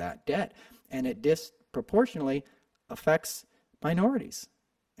under that debt. And it disproportionately affects minorities,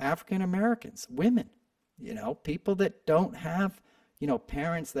 African Americans, women, people that don't have,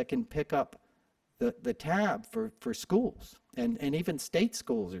 parents that can pick up the tab for schools. And even state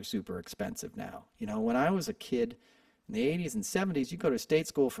schools are super expensive now. When I was a kid in the 80s and 70s, you go to state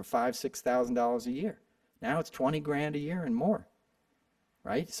school for $5,000, $6,000 a year. Now it's 20 grand a year and more,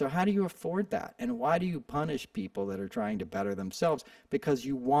 right? So how do you afford that? And why do you punish people that are trying to better themselves? Because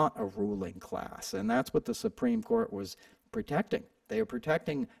you want a ruling class. And that's what the Supreme Court was protecting. They were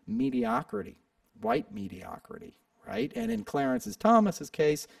protecting mediocrity, white mediocrity, right? And in Clarence Thomas's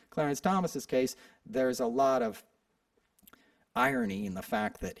case, there's a lot of irony in the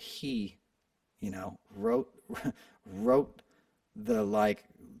fact that he, wrote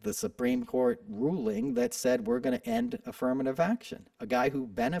the Supreme Court ruling that said we're going to end affirmative action. A guy who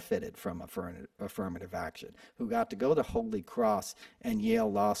benefited from affirmative action, who got to go to Holy Cross and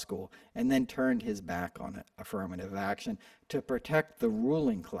Yale Law School, and then turned his back on affirmative action to protect the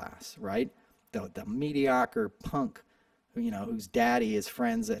ruling class, right? The mediocre punk, whose daddy is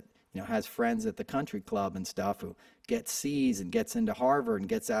friends at, has friends at the country club and stuff, who gets C's and gets into Harvard and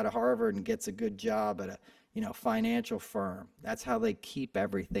gets out of Harvard and gets a good job at a financial firm. That's how they keep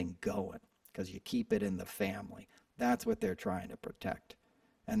everything going, because you keep it in the family. That's what they're trying to protect.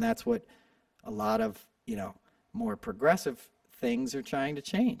 And that's what a lot of, more progressive things are trying to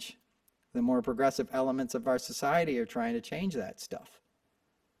change. The more progressive elements of our society are trying to change that stuff,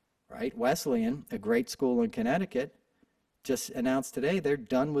 right? Wesleyan, a great school in Connecticut, just announced today they're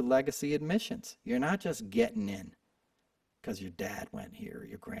done with legacy admissions. You're not just getting in because your dad went here, or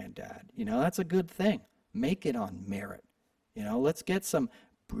your granddad. That's a good thing. Make it on merit. Let's get some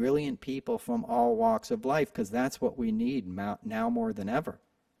brilliant people from all walks of life, because that's what we need now more than ever.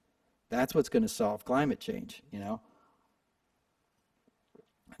 That's what's going to solve climate change,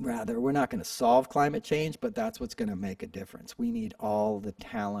 Rather, we're not going to solve climate change, but that's what's going to make a difference. We need all the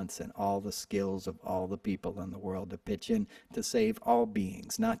talents and all the skills of all the people in the world to pitch in to save all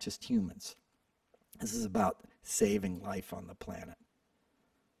beings, not just humans. This is about saving life on the planet,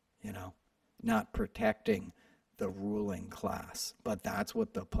 not protecting the ruling class. But that's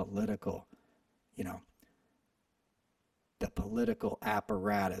what the political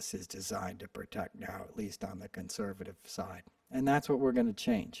apparatus is designed to protect now, at least on the conservative side. And that's what we're going to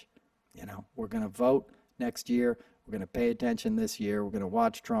change. We're going to vote next year. We're going to pay attention this year. We're going to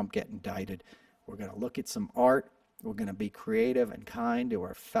watch Trump get indicted. We're going to look at some art. We're going to be creative and kind to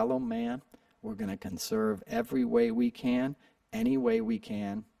our fellow man. We're going to conserve every way we can, any way we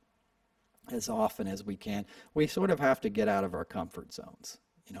can, as often as we can. We sort of have to get out of our comfort zones.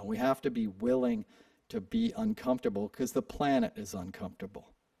 We have to be willing to be uncomfortable, because the planet is uncomfortable.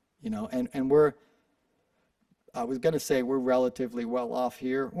 And I was going to say we're relatively well off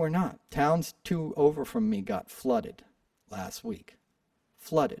here. We're not. Towns two over from me got flooded last week.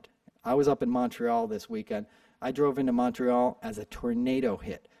 Flooded. I was up in Montreal this weekend. I drove into Montreal as a tornado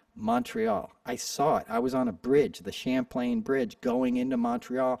hit. Montreal. I saw it. I was on a bridge, the Champlain Bridge, going into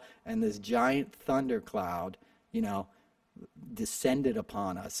Montreal, and this giant thundercloud, you know, descended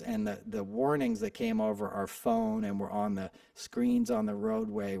upon us. And the warnings that came over our phone and were on the screens on the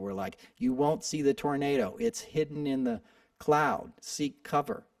roadway were like, you won't see the tornado. It's hidden in the cloud. Seek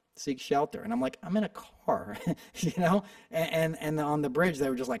cover. Seek shelter. And I'm like, I'm in a car, you know? And on the bridge, they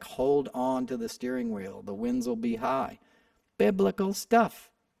were just like, hold on to the steering wheel. The winds will be high. Biblical stuff,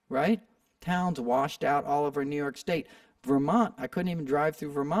 right? Towns washed out all over New York State. Vermont, I couldn't even drive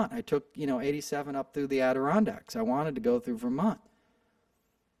through Vermont. I took, 87 up through the Adirondacks. I wanted to go through Vermont,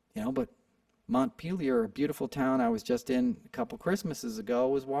 but Montpelier, a beautiful town I was just in a couple Christmases ago,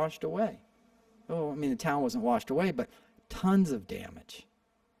 was washed away. Oh, I mean, the town wasn't washed away, but tons of damage,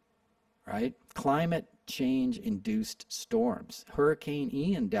 right? Climate change induced storms. Hurricane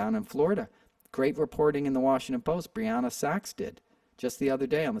Ian down in Florida. Great reporting in the Washington Post. Brianna Sachs did just the other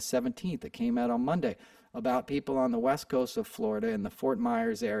day on the 17th. It came out on Monday about people on the west coast of Florida in the Fort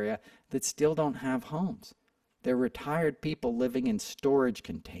Myers area that still don't have homes. They're retired people living in storage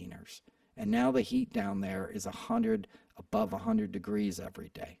containers. And now the heat down there is above 100 degrees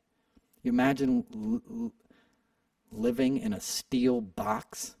every day. You imagine living in a steel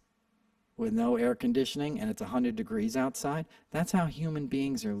box with no air conditioning and it's 100 degrees outside? That's how human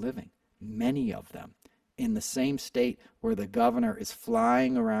beings are living, many of them, in the same state where the governor is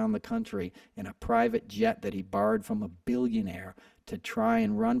flying around the country in a private jet that he borrowed from a billionaire to try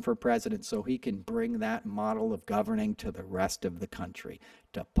and run for president so he can bring that model of governing to the rest of the country,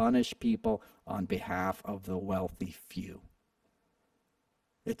 to punish people on behalf of the wealthy few.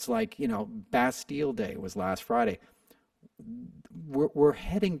 It's like, Bastille Day was last Friday. We're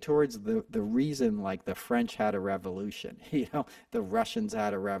heading towards the reason like the French had a revolution, the Russians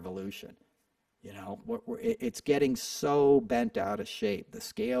had a revolution. It's getting so bent out of shape. The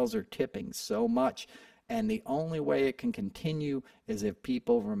scales are tipping so much. And the only way it can continue is if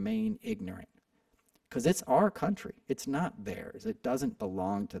people remain ignorant. Because it's our country. It's not theirs. It doesn't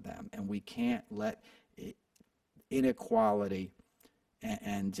belong to them. And we can't let inequality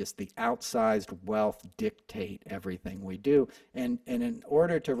and just the outsized wealth dictate everything we do. And in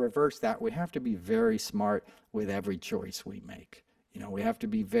order to reverse that, we have to be very smart with every choice we make. We have to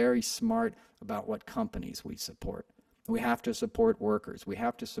be very smart about what companies we support. We have to support workers. We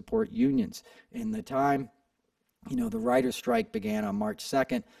have to support unions. In the time, the writer's strike began on May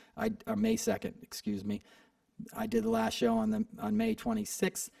 2nd, excuse me. I did the last show on May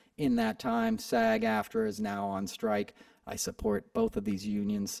 26th. In that time, SAG-AFTRA is now on strike. I support both of these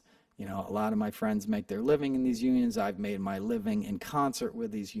unions. A lot of my friends make their living in these unions. I've made my living in concert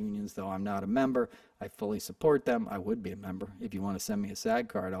with these unions, though I'm not a member. I fully support them. I would be a member. If you want to send me a SAG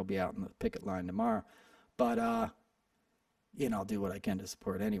card, I'll be out in the picket line tomorrow. But, I'll do what I can to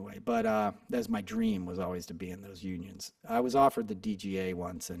support anyway. But that's my dream, was always to be in those unions. I was offered the DGA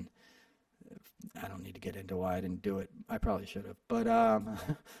once, and I don't need to get into why I didn't do it. I probably should have.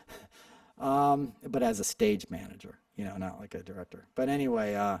 But as a stage manager, not like a director. But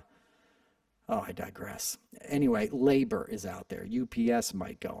anyway, I digress. Anyway, labor is out there. UPS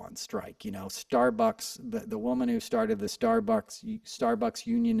might go on strike. Starbucks, the woman who started the Starbucks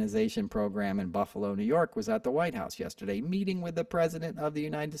unionization program in Buffalo, New York, was at the White House yesterday meeting with the President of the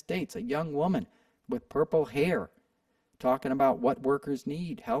United States, a young woman with purple hair, talking about what workers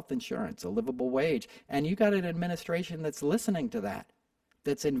need, health insurance, a livable wage. And you got an administration that's listening to that,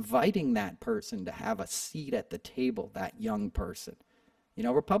 that's inviting that person to have a seat at the table, that young person.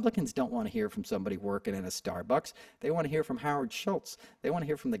 Republicans don't want to hear from somebody working in a Starbucks. They want to hear from Howard Schultz. They want to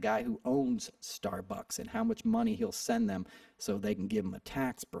hear from the guy who owns Starbucks and how much money he'll send them so they can give him a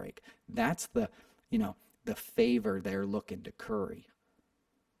tax break. That's the favor they're looking to curry.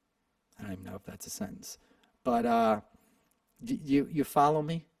 I don't even know if that's a sentence. But you follow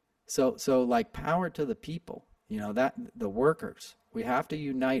me? So like power to the people, that the workers. We have to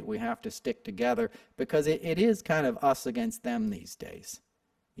unite. We have to stick together because it is kind of us against them these days.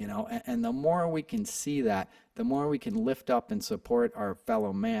 And the more we can see that, the more we can lift up and support our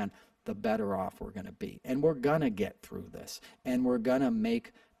fellow man, the better off we're going to be. And we're going to get through this. And we're going to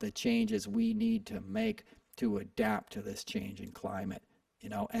make the changes we need to make to adapt to this changing climate.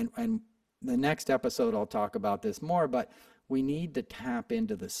 And the next episode I'll talk about this more, but we need to tap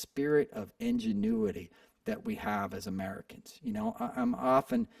into the spirit of ingenuity that we have as Americans. I'm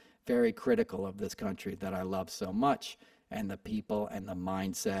often very critical of this country that I love so much. and the people and the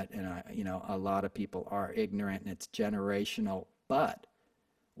mindset. And a lot of people are ignorant, and it's generational. But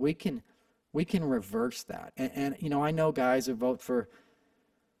we can we can reverse that. And I know guys who vote for,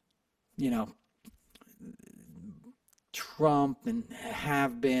 you know, Trump and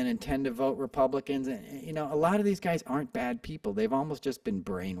have been and tend to vote Republicans. And, a lot of these guys aren't bad people. They've almost just been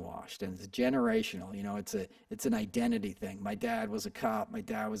brainwashed, and it's generational. It's an identity thing. My dad was a cop. My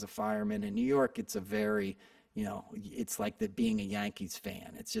dad was a fireman. In New York, it's a very, it's like being a Yankees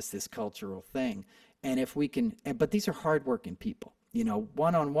fan. It's just this cultural thing. And if we can, but these are hardworking people.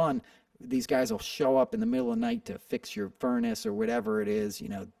 One-on-one, these guys will show up in the middle of the night to fix your furnace or whatever it is,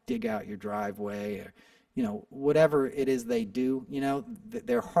 dig out your driveway, or whatever it is they do.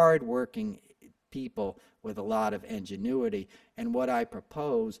 They're hardworking people with a lot of ingenuity. And what I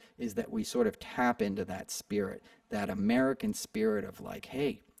propose is that we sort of tap into that spirit, that American spirit of like,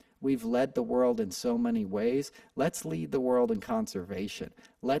 hey, we've led the world in so many ways. Let's lead the world in conservation.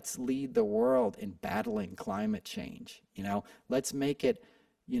 Let's lead the world in battling climate change. Let's make it,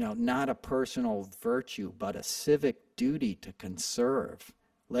 not a personal virtue, but a civic duty to conserve.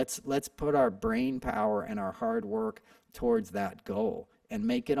 Let's put our brain power and our hard work towards that goal and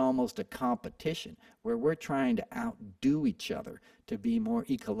make it almost a competition where we're trying to outdo each other to be more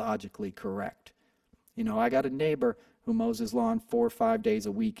ecologically correct. I got a neighbor who mows his lawn 4 or 5 days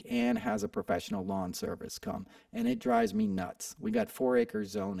a week and has a professional lawn service come, and it drives me nuts. We got 4-acre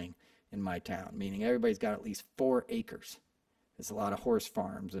zoning in my town, meaning everybody's got at least 4 acres. There's a lot of horse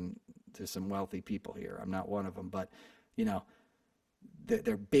farms, and there's some wealthy people here. I'm not one of them, but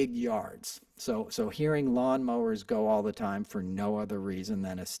they're big yards. So hearing lawnmowers go all the time for no other reason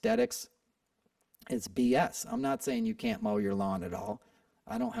than aesthetics, it's BS. I'm not saying you can't mow your lawn at all.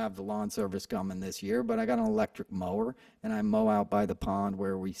 I don't have the lawn service coming this year, but I got an electric mower, and I mow out by the pond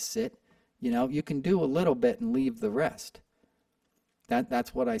where we sit. You can do a little bit and leave the rest.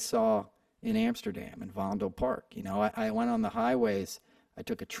 That's what I saw in Amsterdam, in Vondel Park. I went on the highways. I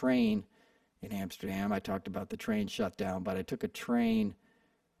took a train in Amsterdam. I talked about the train shutdown, but I took a train,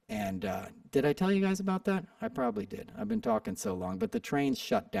 and did I tell you guys about that? I probably did. I've been talking so long, but the train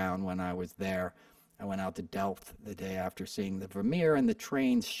shut down when I was there. I went out to Delft the day after seeing the Vermeer, and the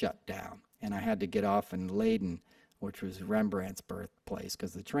trains shut down, and I had to get off in Leiden, which was Rembrandt's birthplace,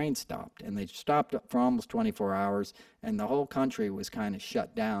 because the train stopped, and they stopped for almost 24 hours, and the whole country was kind of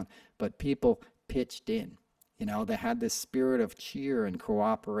shut down, but people pitched in. They had this spirit of cheer and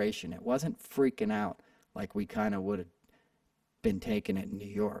cooperation. It wasn't freaking out like we kind of would have been taking it in New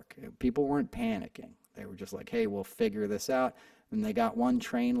York. People weren't panicking. They were just like, hey, we'll figure this out. And they got one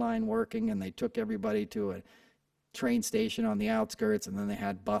train line working, and they took everybody to a train station on the outskirts, and then they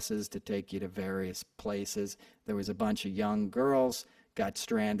had buses to take you to various places. There was a bunch of young girls got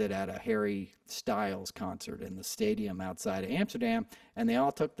stranded at a Harry Styles concert in the stadium outside of Amsterdam, and they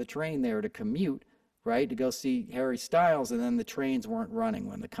all took the train there to commute, right, to go see Harry Styles, and then the trains weren't running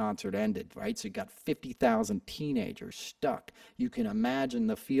when the concert ended, right? So you got 50,000 teenagers stuck. You can imagine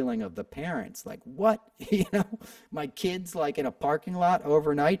the feeling of the parents, like, what? My kid's like in a parking lot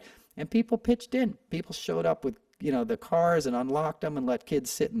overnight, and people pitched in. People showed up with, the cars and unlocked them and let kids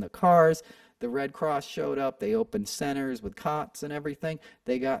sit in the cars. The Red Cross showed up. They opened centers with cots and everything.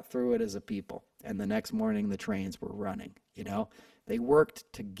 They got through it as a people. And the next morning, the trains were running, They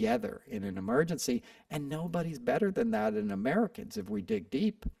worked together in an emergency, and nobody's better than that in Americans if we dig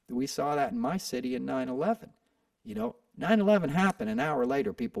deep. We saw that in my city in 9/11. 9/11 happened. An hour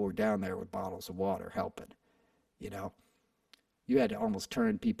later, people were down there with bottles of water helping. You had to almost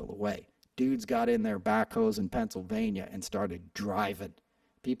turn people away. Dudes got in their backhoes in Pennsylvania and started driving.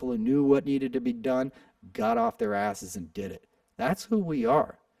 People who knew what needed to be done got off their asses and did it. That's who we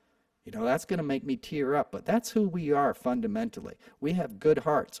are. That's going to make me tear up, but that's who we are fundamentally. We have good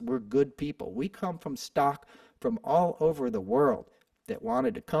hearts. We're good people. We come from stock from all over the world that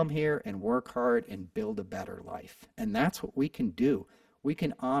wanted to come here and work hard and build a better life. And that's what we can do. We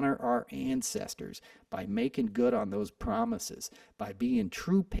can honor our ancestors by making good on those promises, by being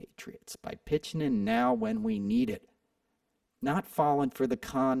true patriots, by pitching in now when we need it. Not falling for the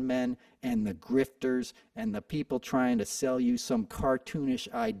con men and the grifters and the people trying to sell you some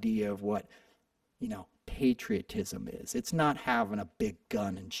cartoonish idea of what, patriotism is. It's not having a big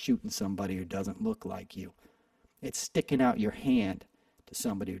gun and shooting somebody who doesn't look like you. It's sticking out your hand to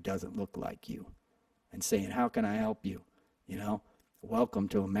somebody who doesn't look like you and saying, how can I help you? Welcome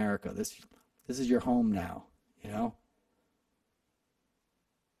to America. This is your home now,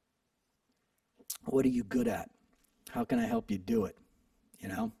 What are you good at? How can I help you do it?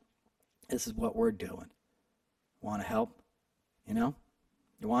 This is what we're doing. Want to help? You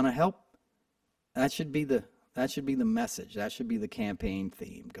want to help? That should be the That should be the message. That should be the campaign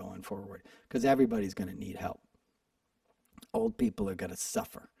theme going forward, because everybody's going to need help. Old people are going to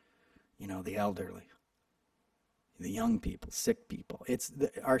suffer, the elderly, the young people, sick people.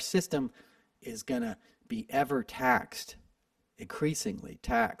 Our system is going to be ever taxed, increasingly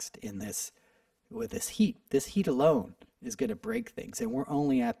taxed with this heat. This heat alone is going to break things, and we're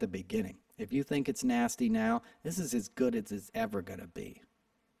only at the beginning. If you think it's nasty now, this is as good as it's ever going to be.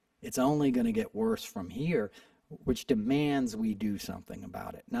 It's only going to get worse from here, which demands we do something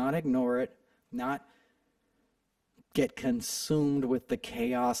about it. Not ignore it, not get consumed with the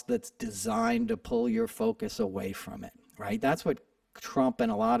chaos that's designed to pull your focus away from it, right? That's what Trump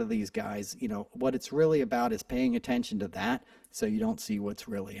and a lot of these guys, what it's really about is paying attention to that so you don't see what's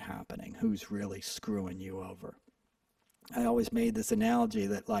really happening, who's really screwing you over. I always made this analogy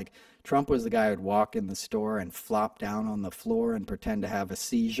that, like, Trump was the guy who'd walk in the store and flop down on the floor and pretend to have a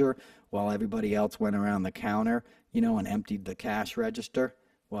seizure while everybody else went around the counter, and emptied the cash register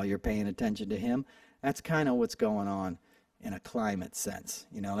while you're paying attention to him. That's kind of what's going on in a climate sense.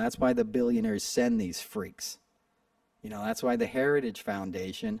 That's why the billionaires send these freaks. That's why the Heritage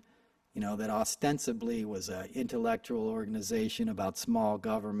Foundation, that ostensibly was an intellectual organization about small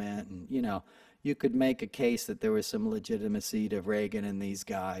government, and, you could make a case that there was some legitimacy to Reagan and these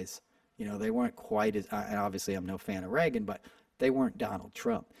guys. They weren't quite as, and obviously I'm no fan of Reagan, but they weren't Donald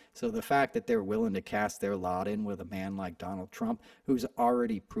Trump. So the fact that they're willing to cast their lot in with a man like Donald Trump, who's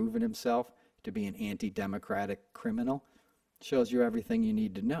already proven himself to be an anti-democratic criminal, shows you everything you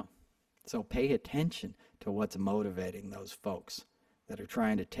need to know. So pay attention to what's motivating those folks that are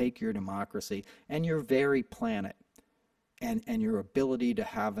trying to take your democracy and your very planet and your ability to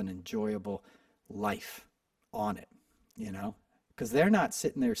have an enjoyable life on it, because they're not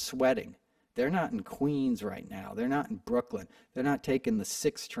sitting there sweating. They're not in Queens right now. They're not in Brooklyn. They're not taking the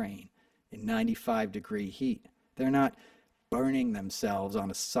 6 train in 95-degree heat. They're not burning themselves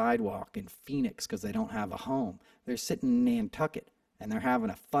on a sidewalk in Phoenix because they don't have a home. They're sitting in Nantucket and they're having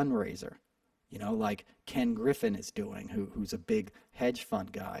a fundraiser, like Ken Griffin is doing, who's a big hedge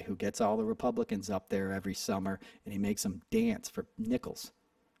fund guy who gets all the Republicans up there every summer and he makes them dance for nickels.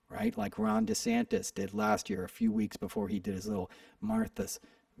 Right? Like Ron DeSantis did last year, a few weeks before he did his little Martha's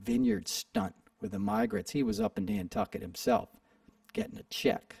Vineyard stunt with the migrants. He was up in Nantucket himself, getting a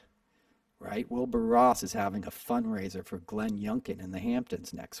check. Right? Wilbur Ross is having a fundraiser for Glenn Youngkin in the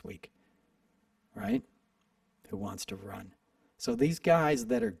Hamptons next week. Right? Who wants to run? So these guys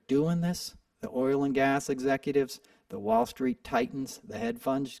that are doing this, the oil and gas executives, the Wall Street titans, the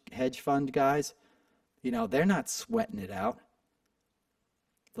hedge fund guys, they're not sweating it out.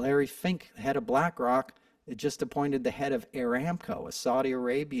 Larry Fink, head of BlackRock, just appointed the head of Aramco, a Saudi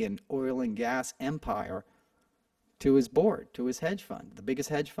Arabian oil and gas empire, to his board, to his hedge fund, the biggest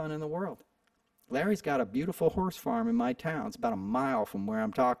hedge fund in the world. Larry's got a beautiful horse farm in my town. It's about a mile from where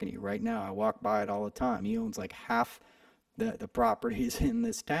I'm talking to you right now. I walk by it all the time. He owns like half the properties in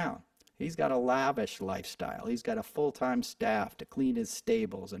this town. He's got a lavish lifestyle. He's got a full-time staff to clean his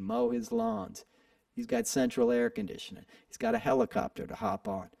stables and mow his lawns. He's got central air conditioning. He's got a helicopter to hop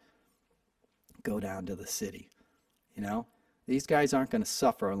on, go down to the city. These guys aren't going to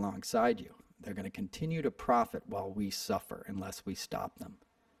suffer alongside you. They're going to continue to profit while we suffer unless we stop them.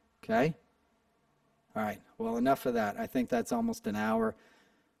 Okay? All right. Well, enough of that. I think that's almost an hour.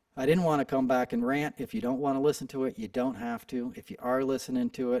 I didn't want to come back and rant. If you don't want to listen to it, you don't have to. If you are listening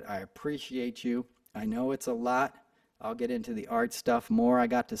to it, I appreciate you. I know it's a lot. I'll get into the art stuff more. I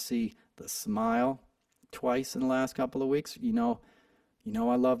got to see The Smile twice in the last couple of weeks. I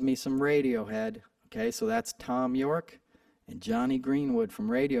love me some Radiohead. Okay, so that's Tom York and Johnny Greenwood from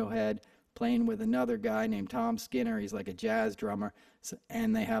Radiohead playing with another guy named Tom Skinner. He's like a jazz drummer.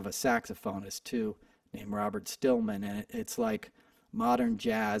 And they have a saxophonist too named Robert Stillman. And it's like modern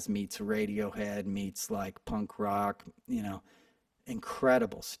jazz meets Radiohead meets like punk rock,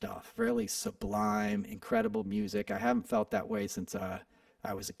 incredible stuff. Really sublime, incredible music. I haven't felt that way since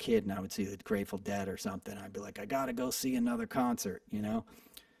I was a kid and I would see the Grateful Dead or something. I'd be like, I gotta go see another concert,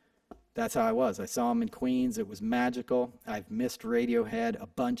 That's how I was. I saw them in Queens. It was magical. I've missed Radiohead a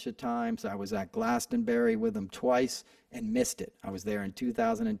bunch of times. I was at Glastonbury with them twice and missed it. I was there in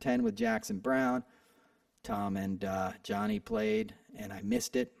 2010 with Jackson Browne. Tom and Johnny played, and I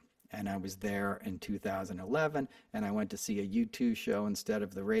missed it. And I was there in 2011, and I went to see a U2 show instead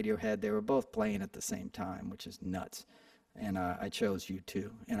of the Radiohead. They were both playing at the same time, which is nuts. And I chose U2,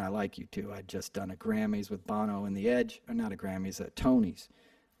 and I like U2. I'd just done a Grammys with Bono and the Edge, or not a Grammys, a Tonys.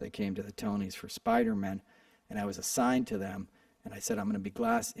 They came to the Tonys for Spider-Man, and I was assigned to them And I said, I'm going to be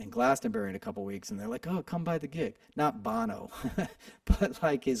in Glastonbury in a couple weeks. And they're like, oh, come by the gig. Not Bono, but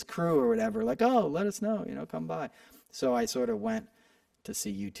like his crew or whatever. Like, oh, let us know, come by. So I sort of went to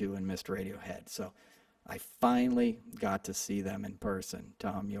see U2 and missed Radiohead. So I finally got to see them in person,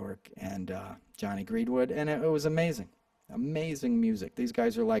 Tom York and Johnny Greenwood. And it was amazing. Amazing music. These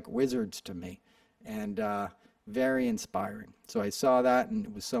guys are like wizards to me. And very inspiring. So I saw that, and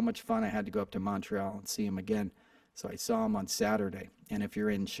it was so much fun. I had to go up to Montreal and see them again. So I saw them on Saturday. And if you're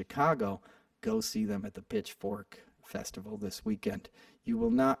in Chicago, go see them at the Pitchfork Festival this weekend. You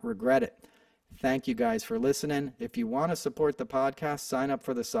will not regret it. Thank you guys for listening. If you want to support the podcast, sign up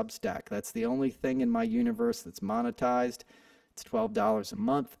for the Substack. That's the only thing in my universe that's monetized. It's $12 a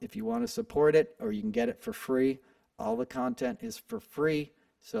month if you want to support it, or you can get it for free. All the content is for free,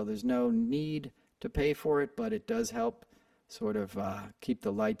 so there's no need to pay for it, but it does help sort of keep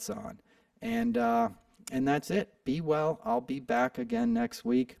the lights on. And that's it. Be well. I'll be back again next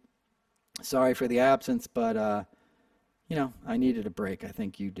week. Sorry for the absence, but I needed a break. I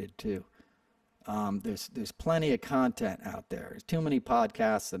think you did too. There's plenty of content out there. There's too many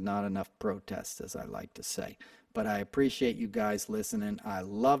podcasts and not enough protests, as I like to say. But I appreciate you guys listening. I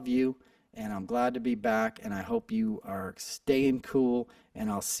love you, and I'm glad to be back, and I hope you are staying cool,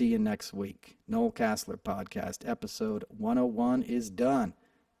 and I'll see you next week. Noel Casler Podcast, episode 101 is done.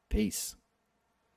 Peace.